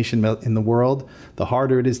information in the world, the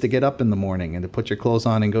harder it is to get up in the morning and to put your clothes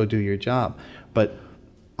on and go do your job. But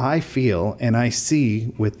I feel and I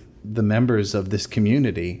see with the members of this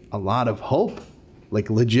community a lot of hope, like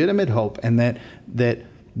legitimate hope, and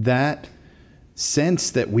that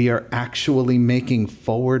sense that we are actually making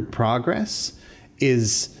forward progress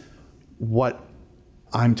is what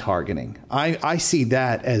I'm targeting. I see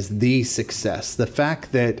that as the success. The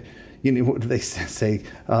fact that, what they say,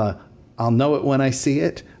 I'll know it when I see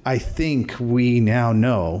it. I think we now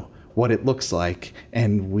know what it looks like,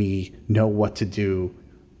 and we know what to do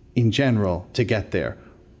in general to get there,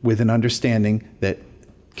 with an understanding that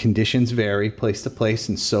conditions vary place to place,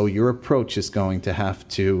 and so your approach is going to have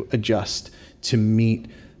to adjust to meet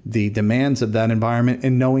the demands of that environment,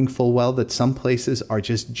 and knowing full well that some places are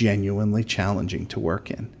just genuinely challenging to work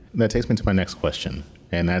in. That takes me to my next question,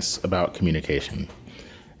 and that's about communication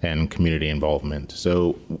and community involvement.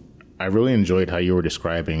 So I really enjoyed how you were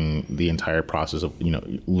describing the entire process of,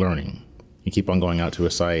 learning. You keep on going out to a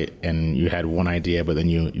site and you had one idea, but then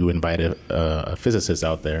you invited a physicist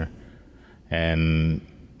out there and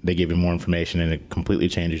they give you more information, and it completely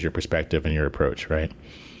changes your perspective and your approach, right?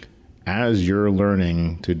 As you're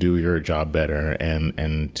learning to do your job better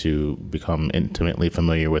and to become intimately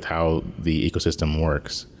familiar with how the ecosystem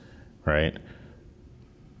works, right?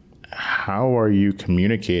 How are you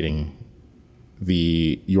communicating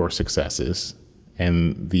your successes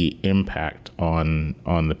and the impact on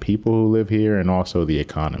the people who live here and also the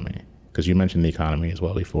economy? Because you mentioned the economy as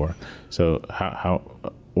well before. So how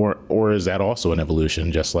or is that also an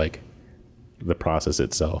evolution, just like the process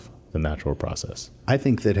itself, the natural process? I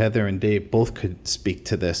think that Heather and Dave both could speak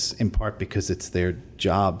to this, in part because it's their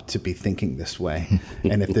job to be thinking this way.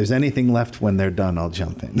 And if there's anything left when they're done, I'll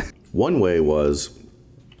jump in. One way was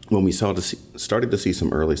when we started to see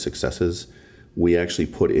some early successes, we actually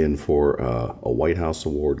put in for a White House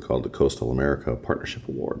award called the Coastal America Partnership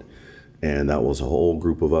Award. And that was a whole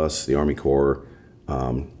group of us, the Army Corps,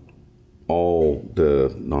 all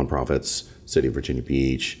the nonprofits, City of Virginia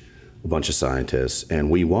Beach, a bunch of scientists, and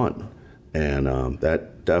we won. And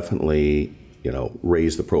that definitely,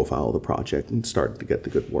 raised the profile of the project and started to get the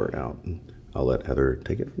good word out. And I'll let Heather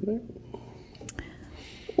take it from there.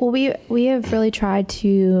 Well, we have really tried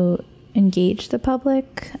to engage the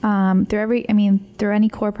public through any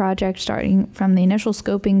core project, starting from the initial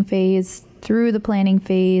scoping phase through the planning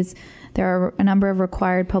phase. There are a number of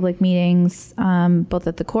required public meetings, both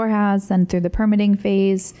at the Corps has and through the permitting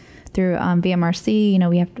phase, through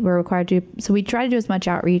VMRC. We're required to. So we try to do as much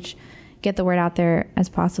outreach, get the word out there as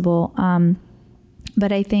possible.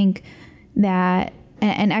 But I think that,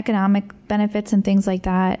 and economic benefits and things like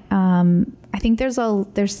that, I think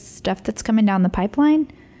there's stuff that's coming down the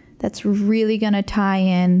pipeline that's really going to tie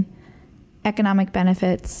in economic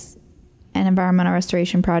benefits and environmental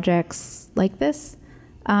restoration projects like this.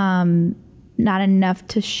 Not enough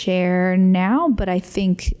to share now, but I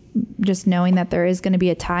think just knowing that there is going to be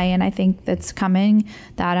a tie-in, I think that's coming,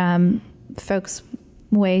 that folks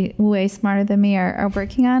way smarter than me are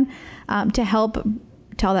working on to help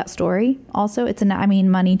tell that story. Also,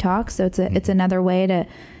 money talks, so it's another way to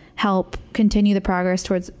help continue the progress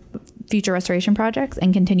towards future restoration projects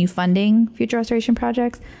and continue funding future restoration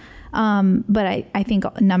projects. But I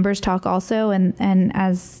think numbers talk also, and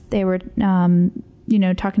as they were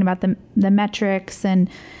talking about the metrics, and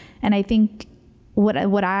I think what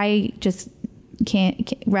I just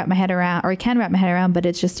can't wrap my head around, or I can wrap my head around, but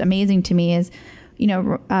it's just amazing to me is,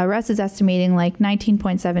 Russ is estimating like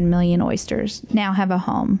 19.7 million oysters now have a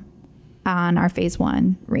home on our phase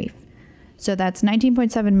 1 reef. So that's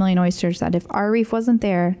 19.7 million oysters that if our reef wasn't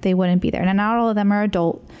there, they wouldn't be there. Now, not all of them are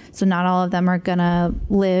adult, so not all of them are gonna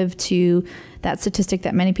live to that statistic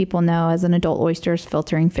that many people know as an adult oyster is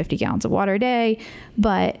filtering 50 gallons of water a day.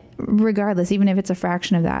 But regardless, even if it's a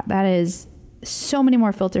fraction of that, that is so many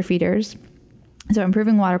more filter feeders. So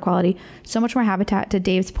improving water quality, so much more habitat. To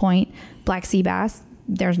Dave's point, black sea bass,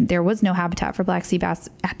 there was no habitat for black sea bass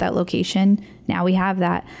at that location. Now we have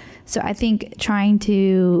that. So I think trying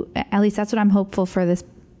to, at least that's what I'm hopeful for this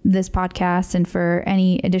podcast and for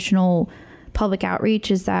any additional public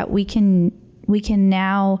outreach, is that we can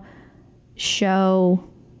now show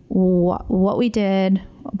what we did,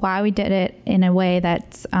 why we did it in a way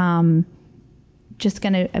that's just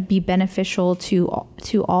going to be beneficial to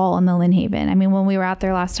all in the Lynnhaven. I mean, when we were out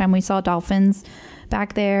there last time, we saw dolphins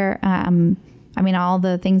back there. All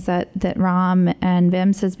the things that Ram and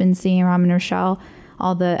Vims has been seeing, Ram and Rochelle,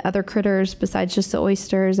 all the other critters besides just the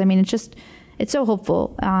oysters. I mean, it's so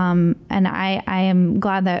hopeful. And I am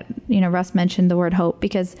glad that, Russ mentioned the word hope,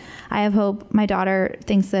 because I have hope. My daughter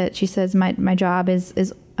thinks that, she says my job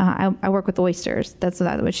is I work with oysters. That's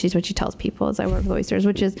what she tells people, is I work with oysters,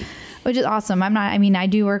 which is awesome. I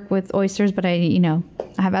do work with oysters, but I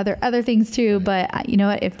have other things too, but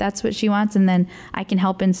if that's what she wants, and then I can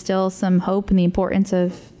help instill some hope in the importance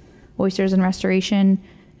of oysters and restoration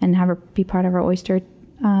and have her be part of our oyster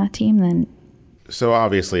team, then. So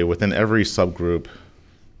obviously within every subgroup,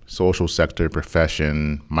 social sector,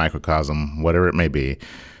 profession, microcosm, whatever it may be,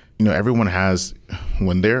 everyone has,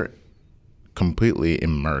 when they're completely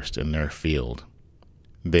immersed in their field,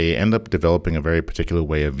 they end up developing a very particular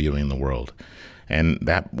way of viewing the world. And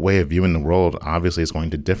that way of viewing the world obviously is going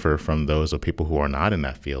to differ from those of people who are not in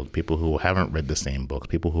that field, people who haven't read the same books,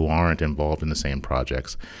 people who aren't involved in the same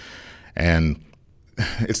projects. And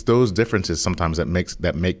it's those differences sometimes that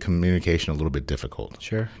make communication a little bit difficult.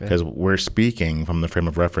 Sure. Because we're speaking from the frame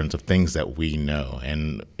of reference of things that we know,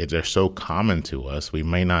 and they're so common to us, we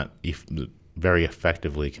may not very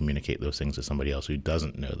effectively communicate those things to somebody else who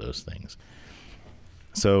doesn't know those things.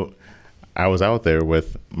 So I was out there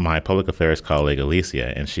with my public affairs colleague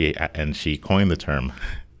Alicia, and she coined the term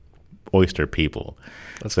oyster people.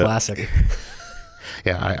 That's classic.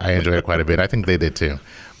 Yeah, I enjoyed it quite a bit. I think they did too.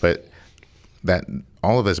 But that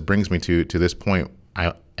all of this brings me to this point.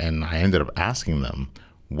 I ended up asking them,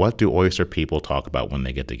 what do oyster people talk about when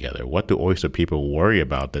they get together? What do oyster people worry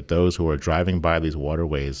about that those who are driving by these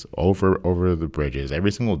waterways over the bridges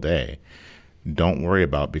every single day don't worry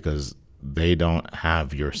about, because they don't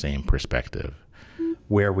have your same perspective?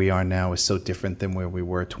 Where we are now is so different than where we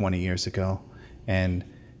were 20 years ago. And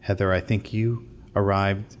Heather, I think you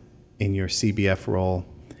arrived in your CBF role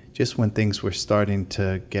just when things were starting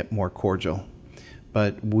to get more cordial.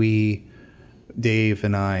 But Dave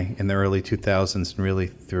and I, in the early 2000s and really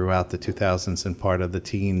throughout the 2000s and part of the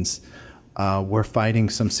teens, were fighting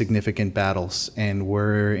some significant battles, and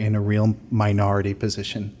we're in a real minority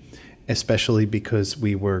position, especially because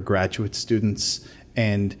we were graduate students,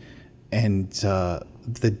 and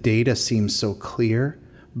the data seemed so clear,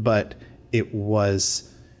 but it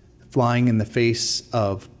was flying in the face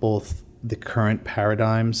of both the current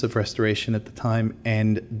paradigms of restoration at the time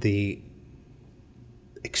and the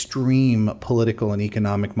extreme political and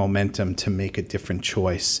economic momentum to make a different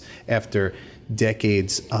choice after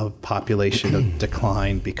decades of population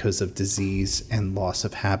decline because of disease and loss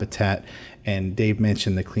of habitat. And Dave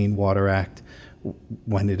mentioned the Clean Water Act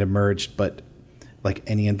when it emerged, but like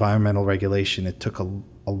any environmental regulation, it took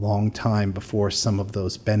a long time before some of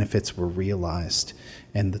those benefits were realized.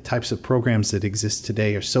 And the types of programs that exist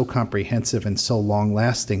today are so comprehensive and so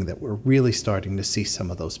long-lasting that we're really starting to see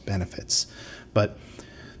some of those benefits. But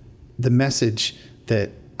the message that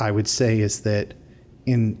I would say is that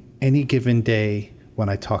in any given day, when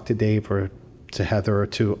I talk to Dave or to Heather or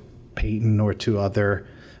to Peyton or to other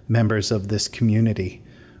members of this community,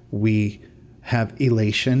 we have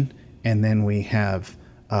elation, and then we have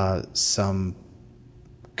some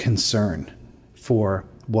concern for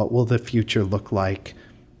what will the future look like.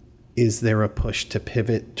 Is there a push to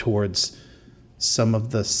pivot towards some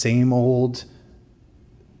of the same old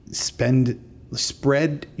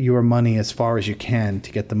spread your money as far as you can to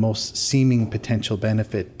get the most seeming potential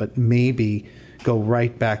benefit, but maybe go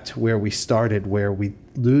right back to where we started, where we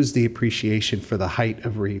lose the appreciation for the height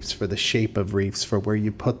of reefs, for the shape of reefs, for where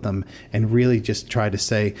you put them, and really just try to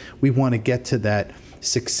say, we want to get to that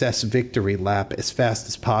success victory lap as fast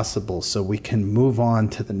as possible so we can move on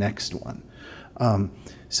to the next one.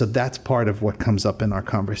 So that's part of what comes up in our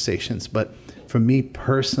conversations. But for me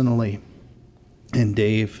personally, and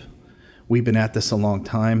Dave, we've been at this a long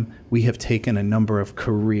time. We have taken a number of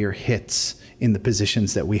career hits in the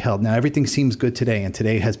positions that we held. Now, everything seems good today, and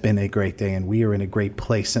today has been a great day, and we are in a great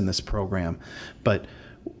place in this program. But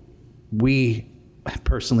we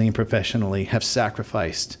personally and professionally have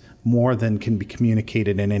sacrificed more than can be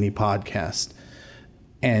communicated in any podcast.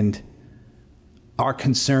 And our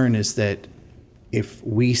concern is that if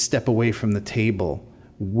we step away from the table,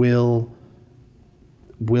 will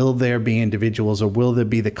there be individuals, or will there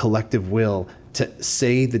be the collective will to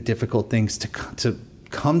say the difficult things, to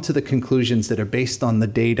come to the conclusions that are based on the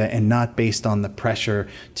data and not based on the pressure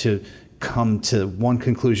to come to one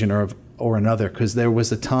conclusion or another? Because there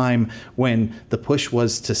was a time when the push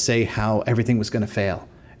was to say how everything was going to fail.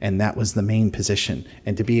 And that was the main position.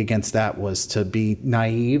 And to be against that was to be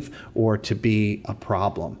naive or to be a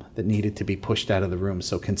problem that needed to be pushed out of the room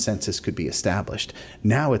so consensus could be established.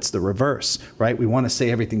 Now it's the reverse, right? We want to say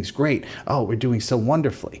everything's great. Oh, we're doing so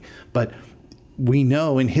wonderfully. But we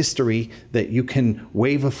know in history that you can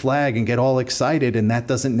wave a flag and get all excited, and that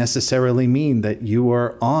doesn't necessarily mean that you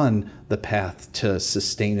are on the path to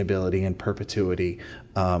sustainability and perpetuity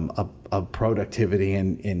of productivity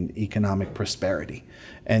and economic prosperity.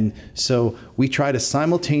 And so we try to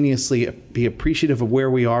simultaneously be appreciative of where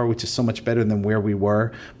we are, which is so much better than where we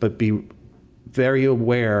were, but be very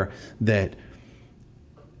aware that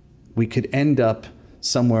we could end up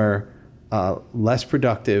somewhere less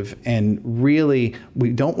productive. And really,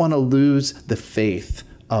 we don't want to lose the faith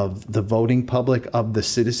of the voting public, of the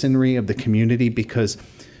citizenry, of the community, because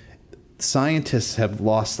scientists have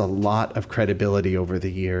lost a lot of credibility over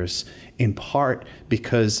the years, in part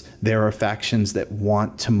because there are factions that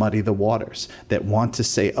want to muddy the waters, that want to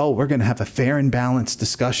say, oh, we're going to have a fair and balanced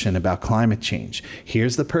discussion about climate change.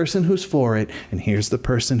 Here's the person who's for it, and here's the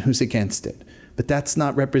person who's against it. But that's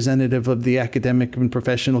not representative of the academic and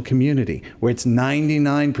professional community, where it's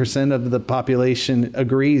 99% of the population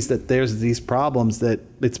agrees that there's these problems, that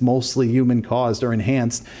it's mostly human caused or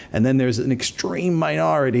enhanced. And then there's an extreme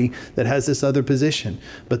minority that has this other position.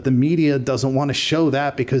 But the media doesn't want to show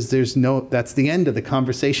that, because that's the end of the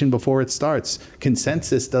conversation before it starts.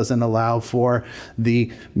 Consensus doesn't allow for the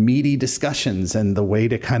meaty discussions and the way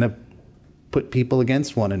to kind of put people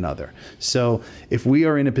against one another. So if we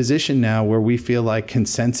are in a position now where we feel like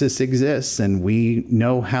consensus exists and we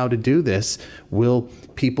know how to do this, will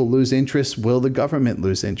people lose interest? Will the government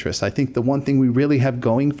lose interest? I think the one thing we really have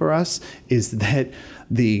going for us is that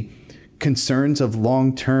the concerns of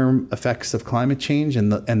long-term effects of climate change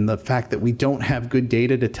and the fact that we don't have good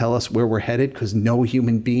data to tell us where we're headed, because no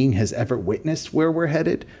human being has ever witnessed where we're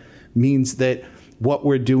headed, means that what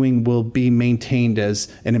we're doing will be maintained as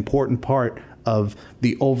an important part of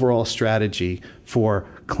the overall strategy for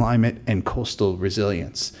climate and coastal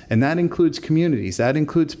resilience. And that includes communities, that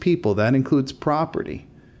includes people, that includes property.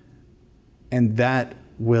 And that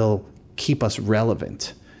will keep us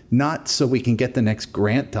relevant, not so we can get the next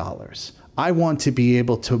grant dollars. I want to be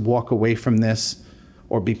able to walk away from this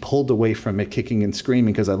or be pulled away from it kicking and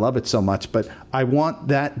screaming because I love it so much. But I want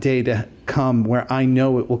that day to come where I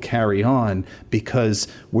know it will carry on because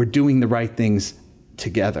we're doing the right things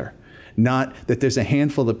together. Not that there's a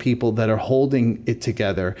handful of people that are holding it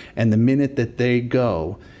together, and the minute that they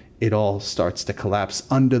go, it all starts to collapse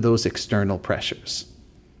under those external pressures.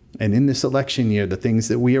 And in this election year, the things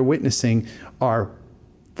that we are witnessing are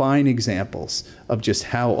fine examples of just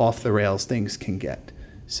how off the rails things can get.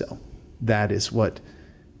 So that is what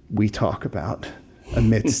we talk about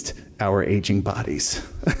amidst our aging bodies.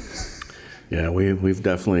 Yeah, we've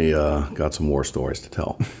definitely got some more stories to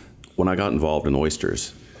tell. When I got involved in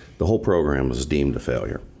oysters, the whole program was deemed a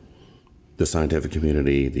failure. The scientific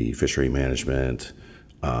community, the fishery management,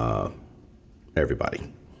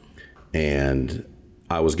 everybody. And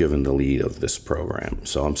I was given the lead of this program.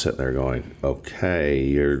 So I'm sitting there going, okay,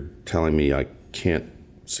 you're telling me I can't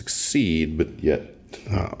succeed, but yet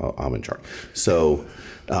I'm in charge. So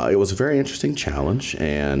it was a very interesting challenge,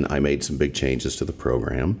 and I made some big changes to the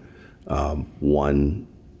program. One,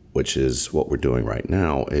 which is what we're doing right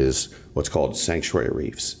now, is what's called sanctuary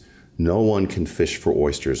reefs. No one can fish for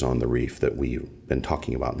oysters on the reef that we've been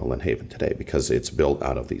talking about in the Lynnhaven today because it's built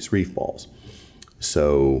out of these reef balls.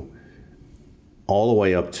 So all the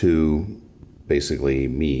way up to basically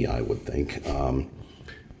me, I would think,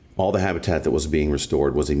 all the habitat that was being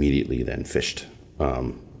restored was immediately then fished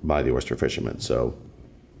by the oyster fishermen. So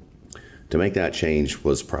to make that change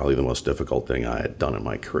was probably the most difficult thing I had done in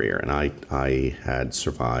my career. And I had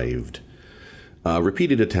survived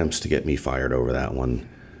repeated attempts to get me fired over that one.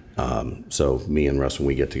 So me and Russ, when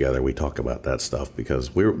we get together, we talk about that stuff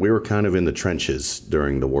because we were kind of in the trenches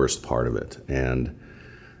during the worst part of it. And,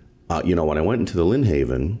 when I went into the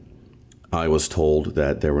Lynnhaven, I was told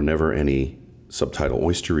that there were never any subtidal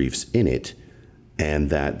oyster reefs in it and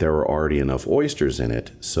that there were already enough oysters in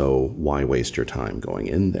it. So why waste your time going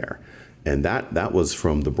in there? And that was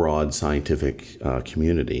from the broad scientific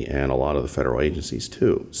community and a lot of the federal agencies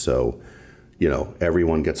too. So,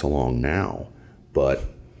 everyone gets along now, but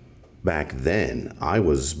back then I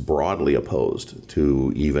was broadly opposed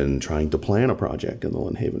to even trying to plan a project in the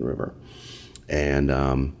Lynnhaven River. And,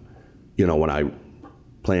 when I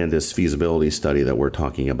planned this feasibility study that we're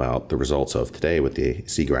talking about the results of today with the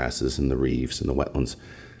seagrasses and the reefs and the wetlands,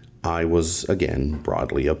 I was, again,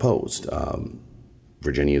 broadly opposed.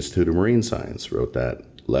 Virginia Institute of Marine Science wrote that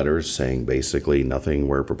letter saying basically nothing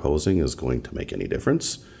we're proposing is going to make any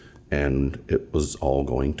difference, and it was all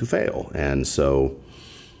going to fail. And so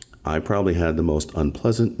I probably had the most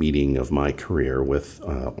unpleasant meeting of my career with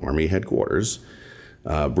Army headquarters,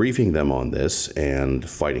 briefing them on this and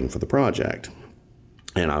fighting for the project.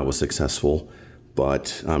 And I was successful,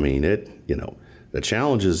 but I mean, the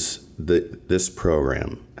challenges that this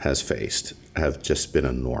program has faced have just been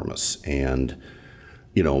enormous. And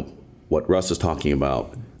what Russ is talking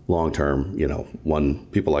about long-term, when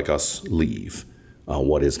people like us leave,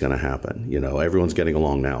 what is going to happen? Everyone's getting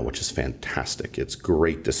along now, which is fantastic. It's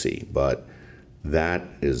great to see, but that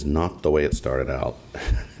is not the way it started out.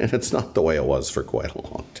 And it's not the way it was for quite a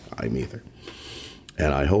long time either.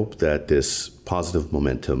 And I hope that this positive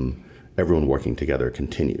momentum, everyone working together,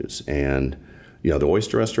 continues. And the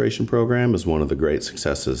oyster restoration program is one of the great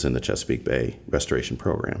successes in the Chesapeake Bay restoration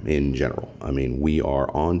program in general. I mean, we are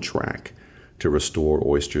on track to restore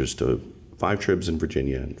oysters to 5 tribs in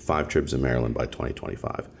Virginia and 5 tribs in Maryland by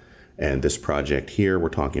 2025. And this project here we're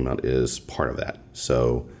talking about is part of that.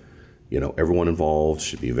 So, everyone involved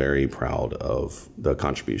should be very proud of the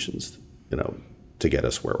contributions, to get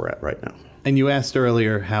us where we're at right now. And you asked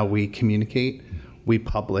earlier how we communicate. We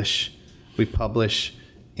publish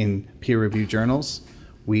in peer-reviewed journals.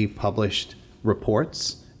 We published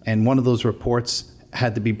reports, and one of those reports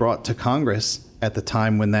had to be brought to Congress at the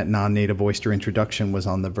time when that non-native oyster introduction was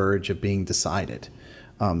on the verge of being decided.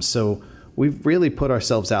 So we've really put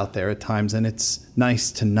ourselves out there at times, and it's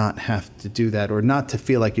nice to not have to do that or not to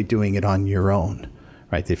feel like you're doing it on your own,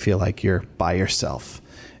 right? To feel like you're by yourself.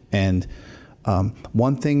 And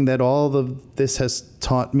one thing that all of this has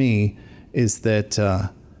taught me is that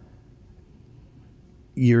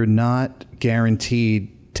you're not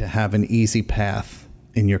guaranteed to have an easy path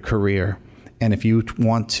in your career. And if you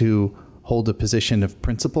want to hold a position of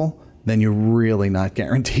principal, then you're really not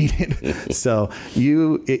guaranteed it. So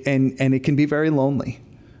and it can be very lonely,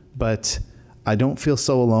 but I don't feel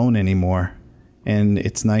so alone anymore. And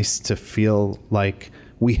it's nice to feel like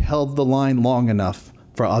we held the line long enough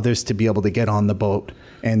for others to be able to get on the boat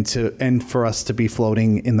and for us to be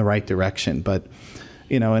floating in the right direction. But,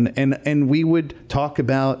 and we would talk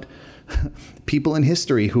about people in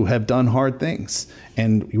history who have done hard things.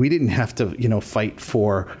 And we didn't have to, fight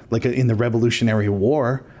for in the Revolutionary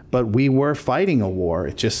War, but we were fighting a war.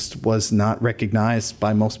 It just was not recognized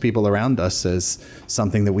by most people around us as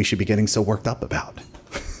something that we should be getting so worked up about.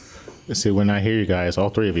 See, when I hear you guys, all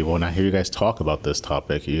three of you, when I hear you guys talk about this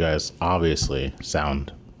topic, you guys obviously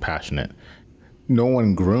sound passionate. No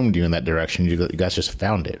one groomed you in that direction. You guys just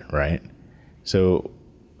found it, right? So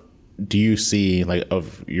do you see,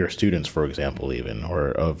 of your students, for example, even, or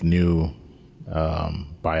of new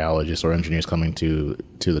biologists or engineers coming to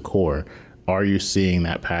the Corps, are you seeing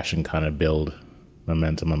that passion kind of build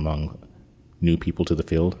momentum among new people to the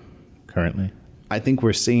field currently? I think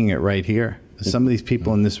we're seeing it right here. Some of these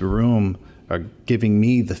people in this room are giving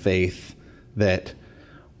me the faith that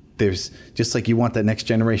there's just like you want that next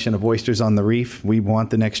generation of oysters on the reef, we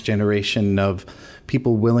want the next generation of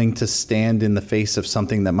people willing to stand in the face of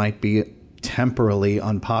something that might be temporarily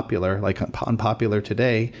unpopular, like unpopular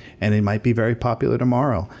today, and it might be very popular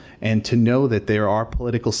tomorrow. And to know that there are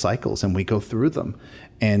political cycles and we go through them,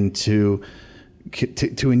 and to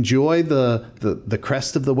enjoy the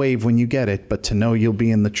crest of the wave when you get it, but to know you'll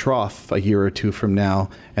be in the trough a year or two from now.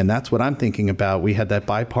 And that's what I'm thinking about. We had that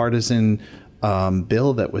bipartisan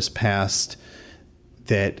bill that was passed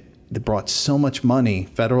that brought so much money,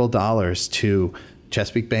 federal dollars, to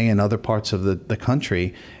Chesapeake Bay and other parts of the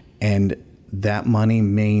country. And that money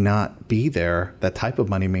may not be there. That type of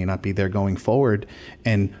money may not be there going forward.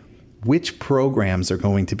 And which programs are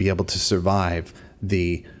going to be able to survive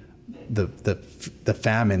the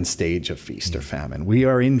famine stage of feast or famine? We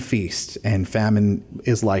are in feast, and famine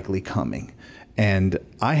is likely coming. And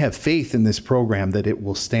I have faith in this program that it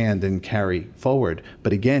will stand and carry forward.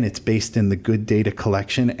 But again, it's based in the good data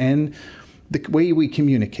collection and the way we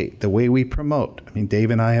communicate, the way we promote. I mean, Dave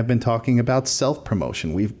and I have been talking about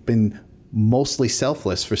self-promotion. We've been mostly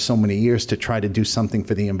selfless for so many years to try to do something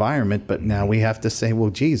for the environment, but now we have to say, well,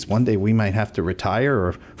 geez, one day we might have to retire,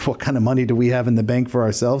 or what kind of money do we have in the bank for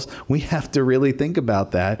ourselves? We have to really think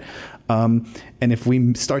about that. And if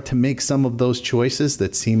we start to make some of those choices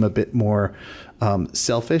that seem a bit more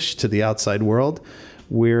selfish to the outside world,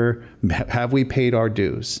 have we paid our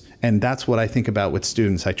dues? And that's what I think about with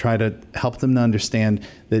students. I try to help them to understand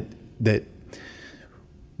that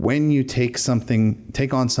when you take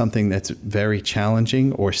on something that's very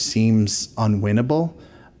challenging or seems unwinnable,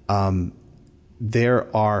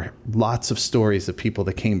 there are lots of stories of people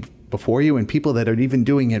that came before you and people that are even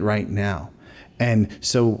doing it right now. And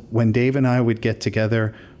so when Dave and I would get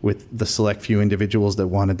together with the select few individuals that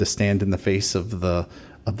wanted to stand in the face of the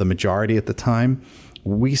majority at the time,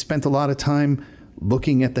 we spent a lot of time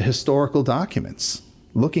looking at the historical documents,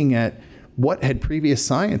 looking at what had previous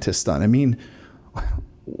scientists done. I mean,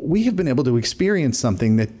 we have been able to experience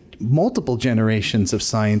something that multiple generations of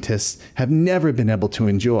scientists have never been able to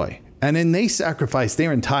enjoy. And then they sacrificed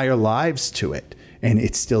their entire lives to it, and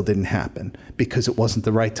it still didn't happen because it wasn't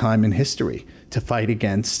the right time in history to fight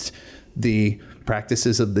against the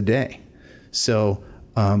practices of the day. So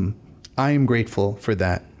I am grateful for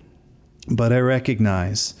that. But I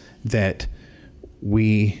recognize that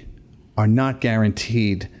we are not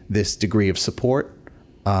guaranteed this degree of support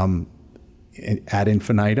ad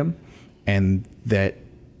infinitum, and that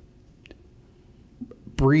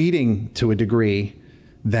breeding to a degree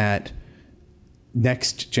that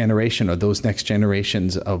next generation or those next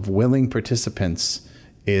generations of willing participants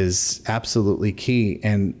is absolutely key.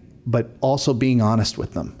 But also being honest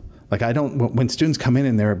with them. Like when students come in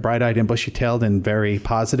and they're bright-eyed and bushy-tailed and very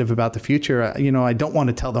positive about the future, I don't want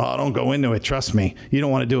to tell them, oh, don't go into it. Trust me. You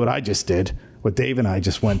don't want to do what I just did, what Dave and I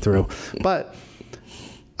just went through. But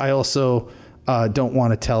I also don't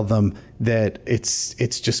want to tell them that it's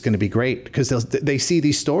just going to be great, because they see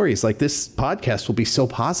these stories. Like, this podcast will be so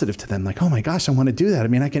positive to them. Like, oh my gosh, I want to do that. I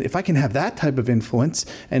mean, if I can have that type of influence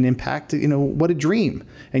and impact, what a dream.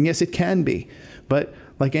 And yes, it can be. But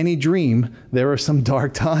like any dream, there are some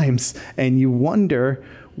dark times, and you wonder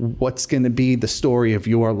what's going to be the story of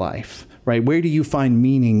your life, right? Where do you find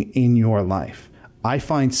meaning in your life? I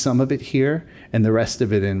find some of it here and the rest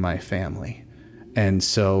of it in my family. And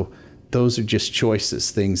so those are just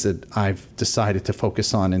choices, things that I've decided to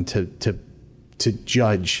focus on and to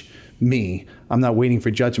judge me. I'm not waiting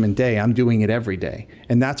for Judgment Day. I'm doing it every day.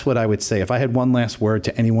 And that's what I would say. If I had one last word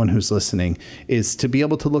to anyone who's listening, is to be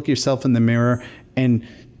able to look yourself in the mirror and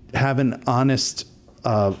have an honest,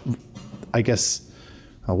 I guess,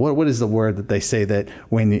 what is the word that they say that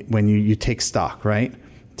when you take stock, right?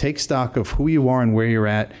 Take stock of who you are and where you're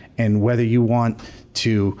at, and whether you want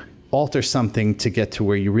to alter something to get to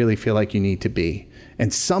where you really feel like you need to be.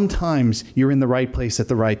 And sometimes you're in the right place at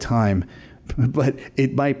the right time, but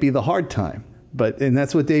it might be the hard time. And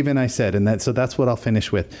that's what Dave and I said, so that's what I'll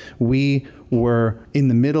finish with. We were in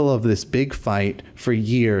the middle of this big fight for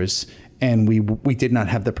years, and we did not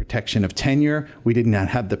have the protection of tenure. We did not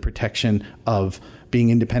have the protection of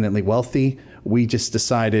being independently wealthy. We just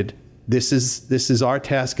decided, this is our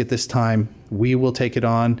task at this time. We will take it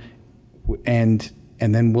on,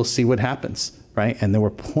 and then we'll see what happens, right? And there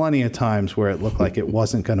were plenty of times where it looked like it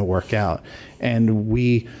wasn't going to work out. And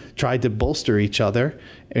we tried to bolster each other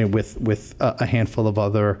with a handful of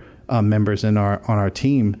other members on our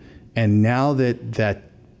team. And now that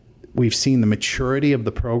we've seen the maturity of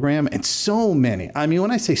the program, and so many, I mean, when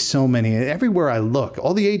I say so many, everywhere I look,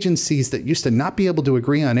 all the agencies that used to not be able to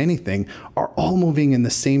agree on anything are all moving in the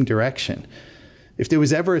same direction. if there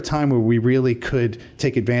was ever a time where we really could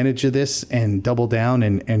take advantage of this and double down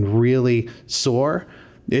and really soar,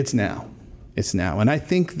 it's now. It's now. And I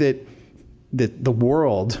think that the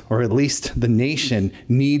world, or at least the nation,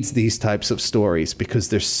 needs these types of stories because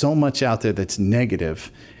there's so much out there that's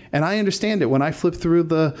negative. And I understand it. When I flip through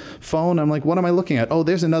the phone, I'm like, what am I looking at? Oh,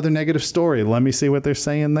 there's another negative story. Let me see what they're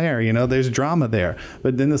saying there. You know, there's drama there.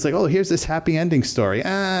 But then it's like, oh, here's this happy ending story.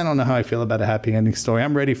 I don't know how I feel about a happy ending story.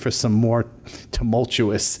 I'm ready for some more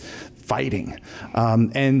tumultuous fighting.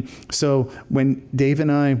 And so when Dave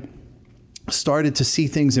and I started to see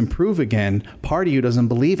things improve again, part of you doesn't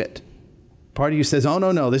believe it. Part of you says, oh,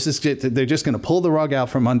 no, this is they're just going to pull the rug out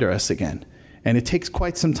from under us again. And it takes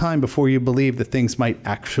quite some time before you believe that things might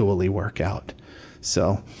actually work out.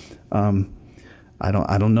 So I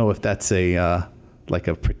don't know if that's like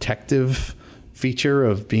a protective feature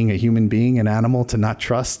of being a human being, an animal, to not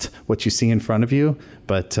trust what you see in front of you.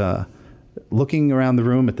 But looking around the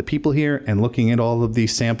room at the people here and looking at all of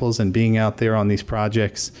these samples and being out there on these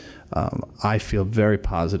projects, I feel very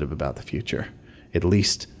positive about the future, at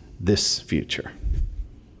least this future.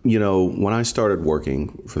 You know, when I started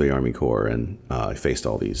working for the Army Corps and I faced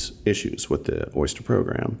all these issues with the oyster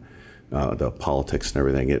program, the politics and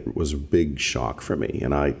everything, it was a big shock for me.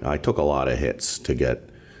 And I took a lot of hits to get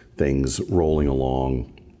things rolling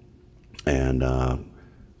along and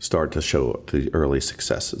start to show the early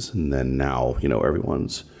successes. And then now, you know,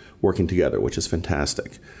 everyone's working together, which is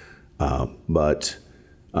fantastic. But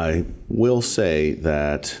I will say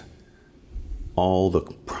that all the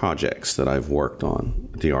projects that I've worked on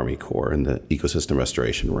at the Army Corps in the ecosystem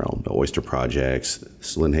restoration realm, the oyster projects,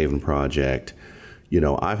 this Lynnhaven project, you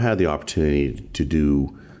know, I've had the opportunity to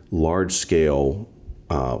do large-scale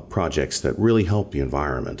projects that really help the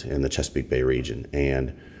environment in the Chesapeake Bay region.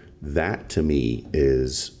 And that, to me,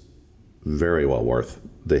 is very well worth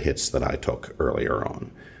the hits that I took earlier on.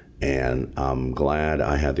 And I'm glad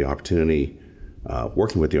I had the opportunity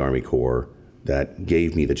working with the Army Corps that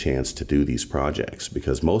gave me the chance to do these projects,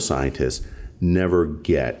 because most scientists never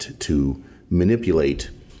get to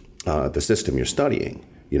manipulate the system you're studying.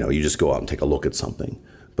 You know, you just go out and take a look at something.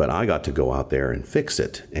 But I got to go out there and fix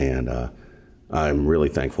it, and I'm really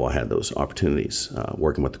thankful I had those opportunities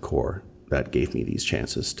working with the Corps that gave me these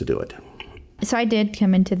chances to do it. So I did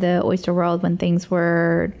come into the oyster world when things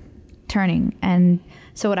were turning, and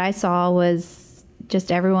so what I saw was just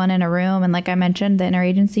everyone in a room, and like I mentioned, the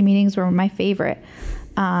interagency meetings were my favorite.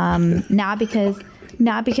 Not because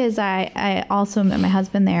I also met my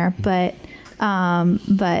husband there, but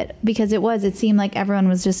because it seemed like everyone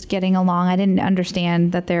was just getting along. I didn't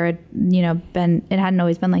understand that there had, it hadn't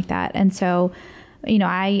always been like that. And so,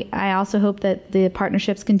 I also hope that the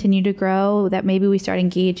partnerships continue to grow, that maybe we start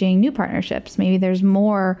engaging new partnerships. Maybe there's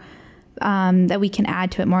more that we can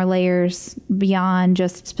add to it, more layers beyond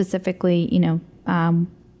just specifically,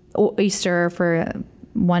 oyster for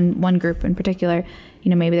one group in particular.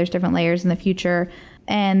 Maybe there's different layers in the future.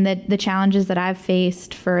 And the challenges that I've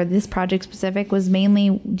faced for this project specific was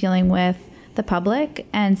mainly dealing with the public.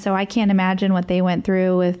 And so I can't imagine what they went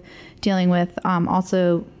through with dealing with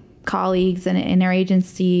also colleagues and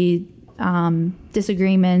interagency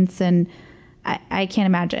disagreements. And I can't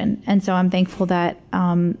imagine. And so I'm thankful that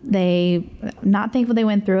not thankful they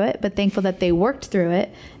went through it, but thankful that they worked through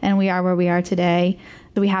it. And we are where we are today.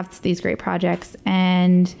 So we have these great projects.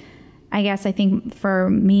 And I guess I think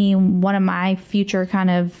for me, one of my future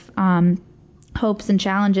kind of hopes and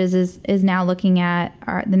challenges is now looking at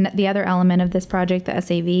the other element of this project, the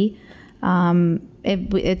SAV.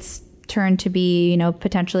 It's turned to be,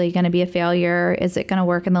 potentially going to be a failure. Is it going to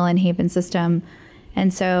work in the Lynnhaven system?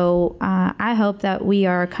 And so I hope that we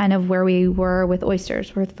are kind of where we were with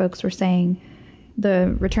oysters, where folks were saying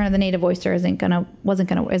the return of the native oyster isn't gonna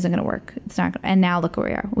work. It's not. And now look where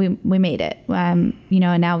we are. We made it. And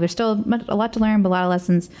now there's still a lot to learn, but a lot of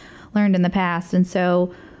lessons learned in the past. And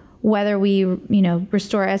so whether we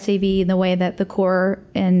restore SAV in the way that the Corps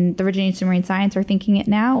and the Virginia Institute of Marine Science are thinking it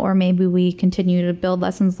now, or maybe we continue to build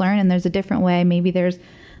lessons learned and there's a different way. Maybe there's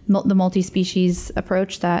the multi-species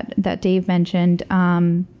approach that Dave mentioned.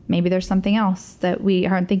 Maybe there's something else that we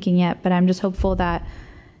aren't thinking yet, but I'm just hopeful that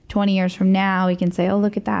 20 years from now we can say, oh,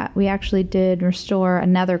 look at that. We actually did restore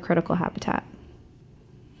another critical habitat.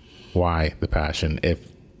 Why the passion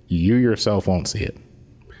if you yourself won't see it?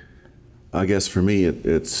 I guess for me,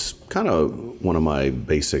 it's kind of one of my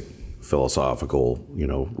basic philosophical,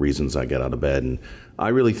 reasons I get out of bed. And I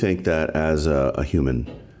really think that as a human,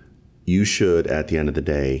 you should, at the end of the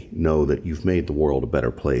day, know that you've made the world a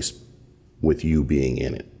better place with you being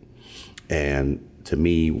in it. And to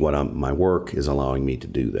me, my work is allowing me to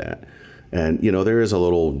do that. And, there is a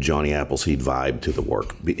little Johnny Appleseed vibe to the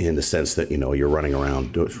work in the sense that, you're running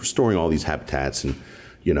around restoring all these habitats. And,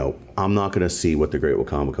 I'm not going to see what the Great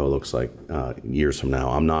Wicomico looks like years from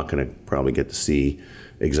now. I'm not going to probably get to see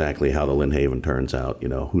exactly how the Lynnhaven turns out.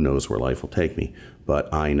 Who knows where life will take me.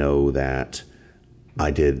 But I know that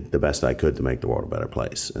I did the best I could to make the world a better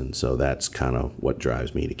place. And so that's kind of what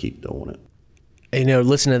drives me to keep doing it.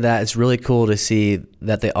 Listen to that. It's really cool to see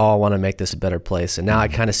that they all want to make this a better place. And now I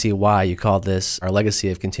kind of see why you call this our legacy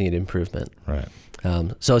of continued improvement. Right.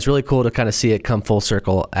 So it's really cool to kind of see it come full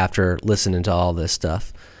circle after listening to all this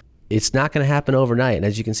stuff. It's not going to happen overnight. And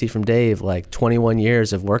as you can see from Dave, like 21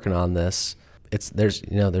 years of working on this, there's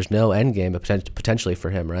no end game potentially for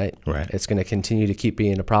him, right? Right. It's going to continue to keep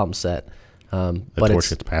being a problem set. The torch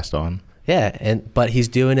gets passed on. Yeah, but he's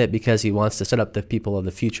doing it because he wants to set up the people of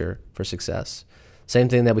the future for success. Same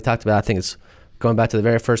thing that we talked about. I think it's going back to the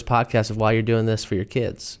very first podcast of why you're doing this for your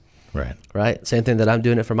kids. Right. Right. Same thing that I'm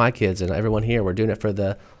doing it for my kids and everyone here. We're doing it for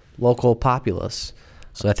the local populace.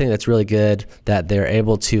 So I think that's really good that they're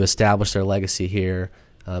able to establish their legacy here,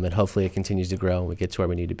 and hopefully it continues to grow and we get to where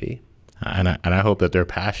we need to be. And I hope that their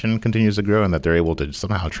passion continues to grow and that they're able to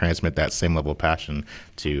somehow transmit that same level of passion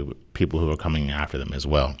to people who are coming after them as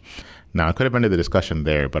well. Now, I could have ended the discussion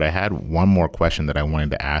there, but I had one more question that I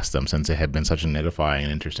wanted to ask them since it had been such an edifying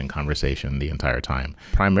and interesting conversation the entire time.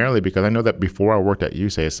 Primarily because I know that before I worked at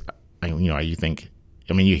USACE,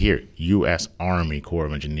 you hear U.S. Army Corps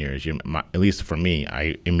of Engineers. At least for me,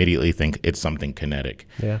 I immediately think it's something kinetic.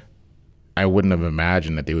 Yeah. I wouldn't have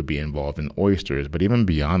imagined that they would be involved in oysters, but even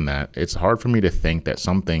beyond that, it's hard for me to think that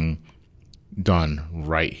something done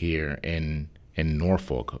right here in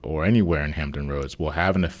Norfolk or anywhere in Hampton Roads will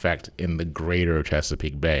have an effect in the greater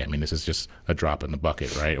Chesapeake Bay. I mean, this is just a drop in the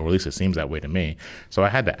bucket, right? Or at least it seems that way to me. So I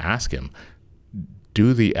had to ask him,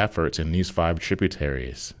 do the efforts in these 5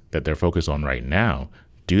 tributaries that they're focused on right now,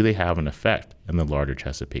 do they have an effect in the larger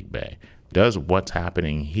Chesapeake Bay? Does what's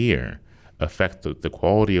happening here affect the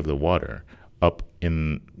quality of the water up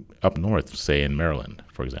north, say in Maryland,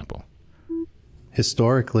 for example?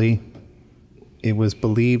 Historically, it was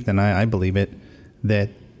believed, and I believe it, that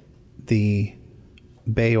the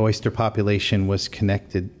bay oyster population was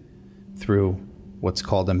connected through what's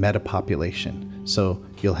called a metapopulation. So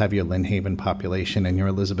you'll have your Lynnhaven population and your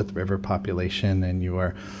Elizabeth River population and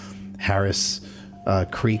your Harris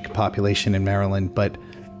Creek population in Maryland. But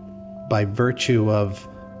by virtue of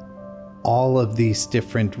all of these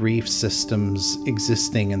different reef systems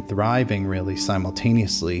existing and thriving really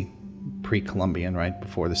simultaneously, pre-Columbian, right,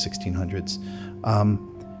 before the 1600s,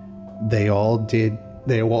 they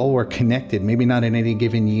all were connected, maybe not in any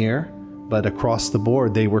given year, but across the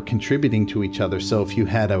board, they were contributing to each other. So if you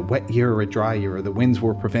had a wet year or a dry year, or the winds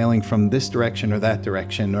were prevailing from this direction or that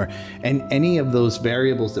direction, and any of those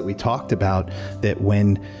variables that we talked about, that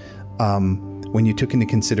when you took into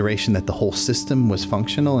consideration that the whole system was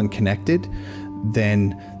functional and connected,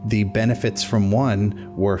 then the benefits from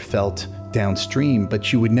one were felt downstream,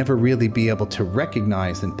 but you would never really be able to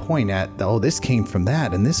recognize and point at, oh, this came from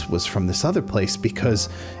that and this was from this other place, because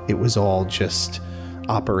it was all just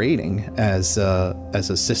operating as a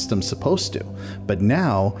system supposed to. But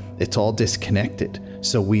now it's all disconnected.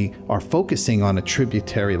 So we are focusing on a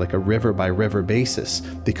tributary, like a river by river basis,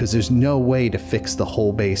 because there's no way to fix the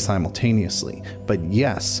whole bay simultaneously. But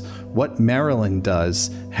yes, what Maryland does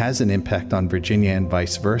has an impact on Virginia and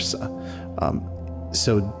vice versa.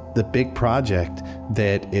 So the big project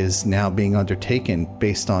that is now being undertaken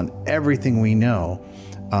based on everything we know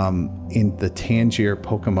in the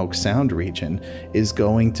Tangier-Pocomoke Sound region is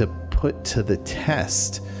going to put to the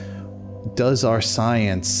test, does our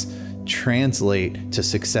science translate to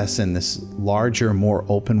success in this larger, more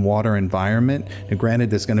open water environment? And granted,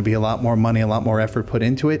 there's going to be a lot more money, a lot more effort put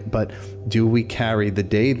into it, but do we carry the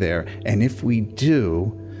day there? And if we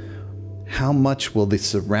do, how much will the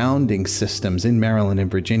surrounding systems in Maryland and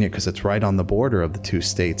Virginia, because it's right on the border of the two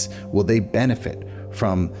states, will they benefit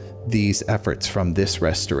from these efforts, from this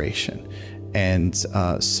restoration? And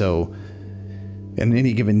so in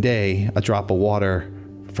any given day, a drop of water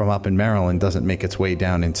from up in Maryland doesn't make its way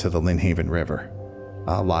down into the Lynnhaven River.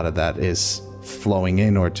 A lot of that is flowing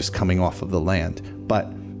in or just coming off of the land. But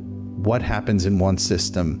what happens in one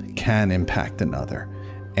system can impact another.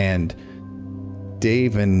 And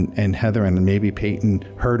Dave and Heather and maybe Peyton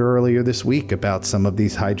heard earlier this week about some of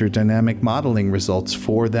these hydrodynamic modeling results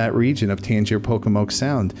for that region of Tangier-Pocomoke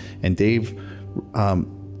Sound. And Dave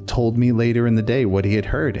told me later in the day what he had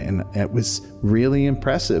heard. And it was really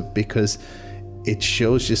impressive, because it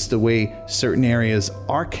shows just the way certain areas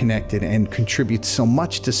are connected and contribute so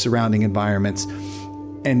much to surrounding environments.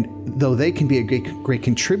 And though they can be a great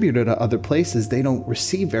contributor to other places, they don't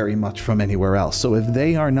receive very much from anywhere else. So if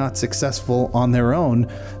they are not successful on their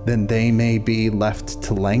own, then they may be left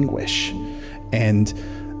to languish. And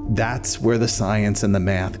that's where the science and the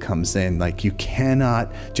math comes in. Like, you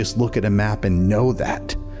cannot just look at a map and know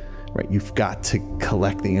that, right? You've got to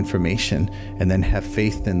collect the information and then have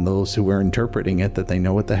faith in those who are interpreting it, that they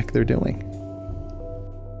know what the heck they're doing.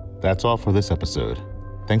 That's all for this episode.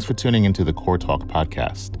 Thanks for tuning into the Core Talk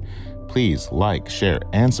podcast. Please like, share,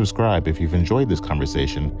 and subscribe if you've enjoyed this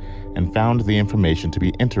conversation and found the information to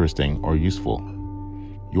be interesting or useful.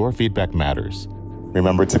 Your feedback matters.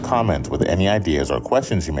 Remember to comment with any ideas or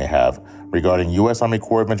questions you may have regarding U.S. Army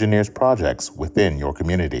Corps of Engineers projects within your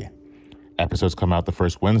community. Episodes come out the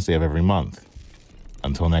first Wednesday of every month.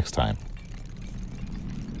 Until next time.